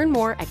credit. Learn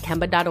more at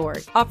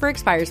Kemba.org. Offer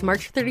expires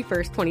March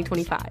 31st,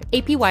 2025.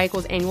 APY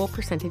equals annual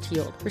percentage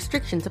yield.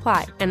 Restrictions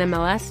apply.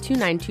 NMLS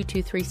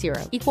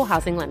 292230. Equal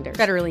housing lender.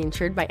 Federally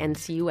insured by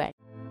NCUA.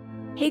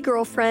 Hey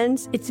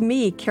girlfriends, it's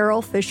me,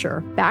 Carol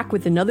Fisher, back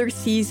with another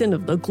season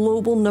of the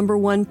global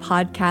 #1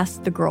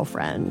 podcast, The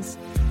Girlfriends.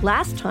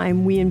 Last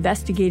time, we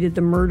investigated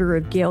the murder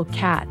of Gail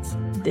Katz.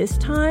 This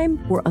time,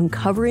 we're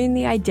uncovering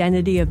the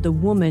identity of the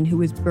woman who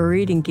was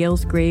buried in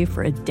Gail's grave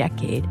for a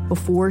decade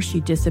before she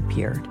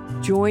disappeared.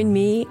 Join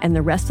me and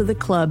the rest of the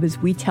club as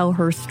we tell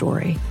her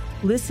story.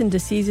 Listen to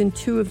Season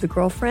 2 of The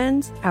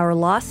Girlfriends, Our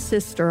Lost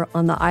Sister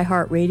on the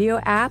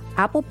iHeartRadio app,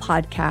 Apple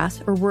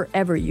Podcasts, or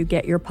wherever you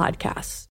get your podcasts.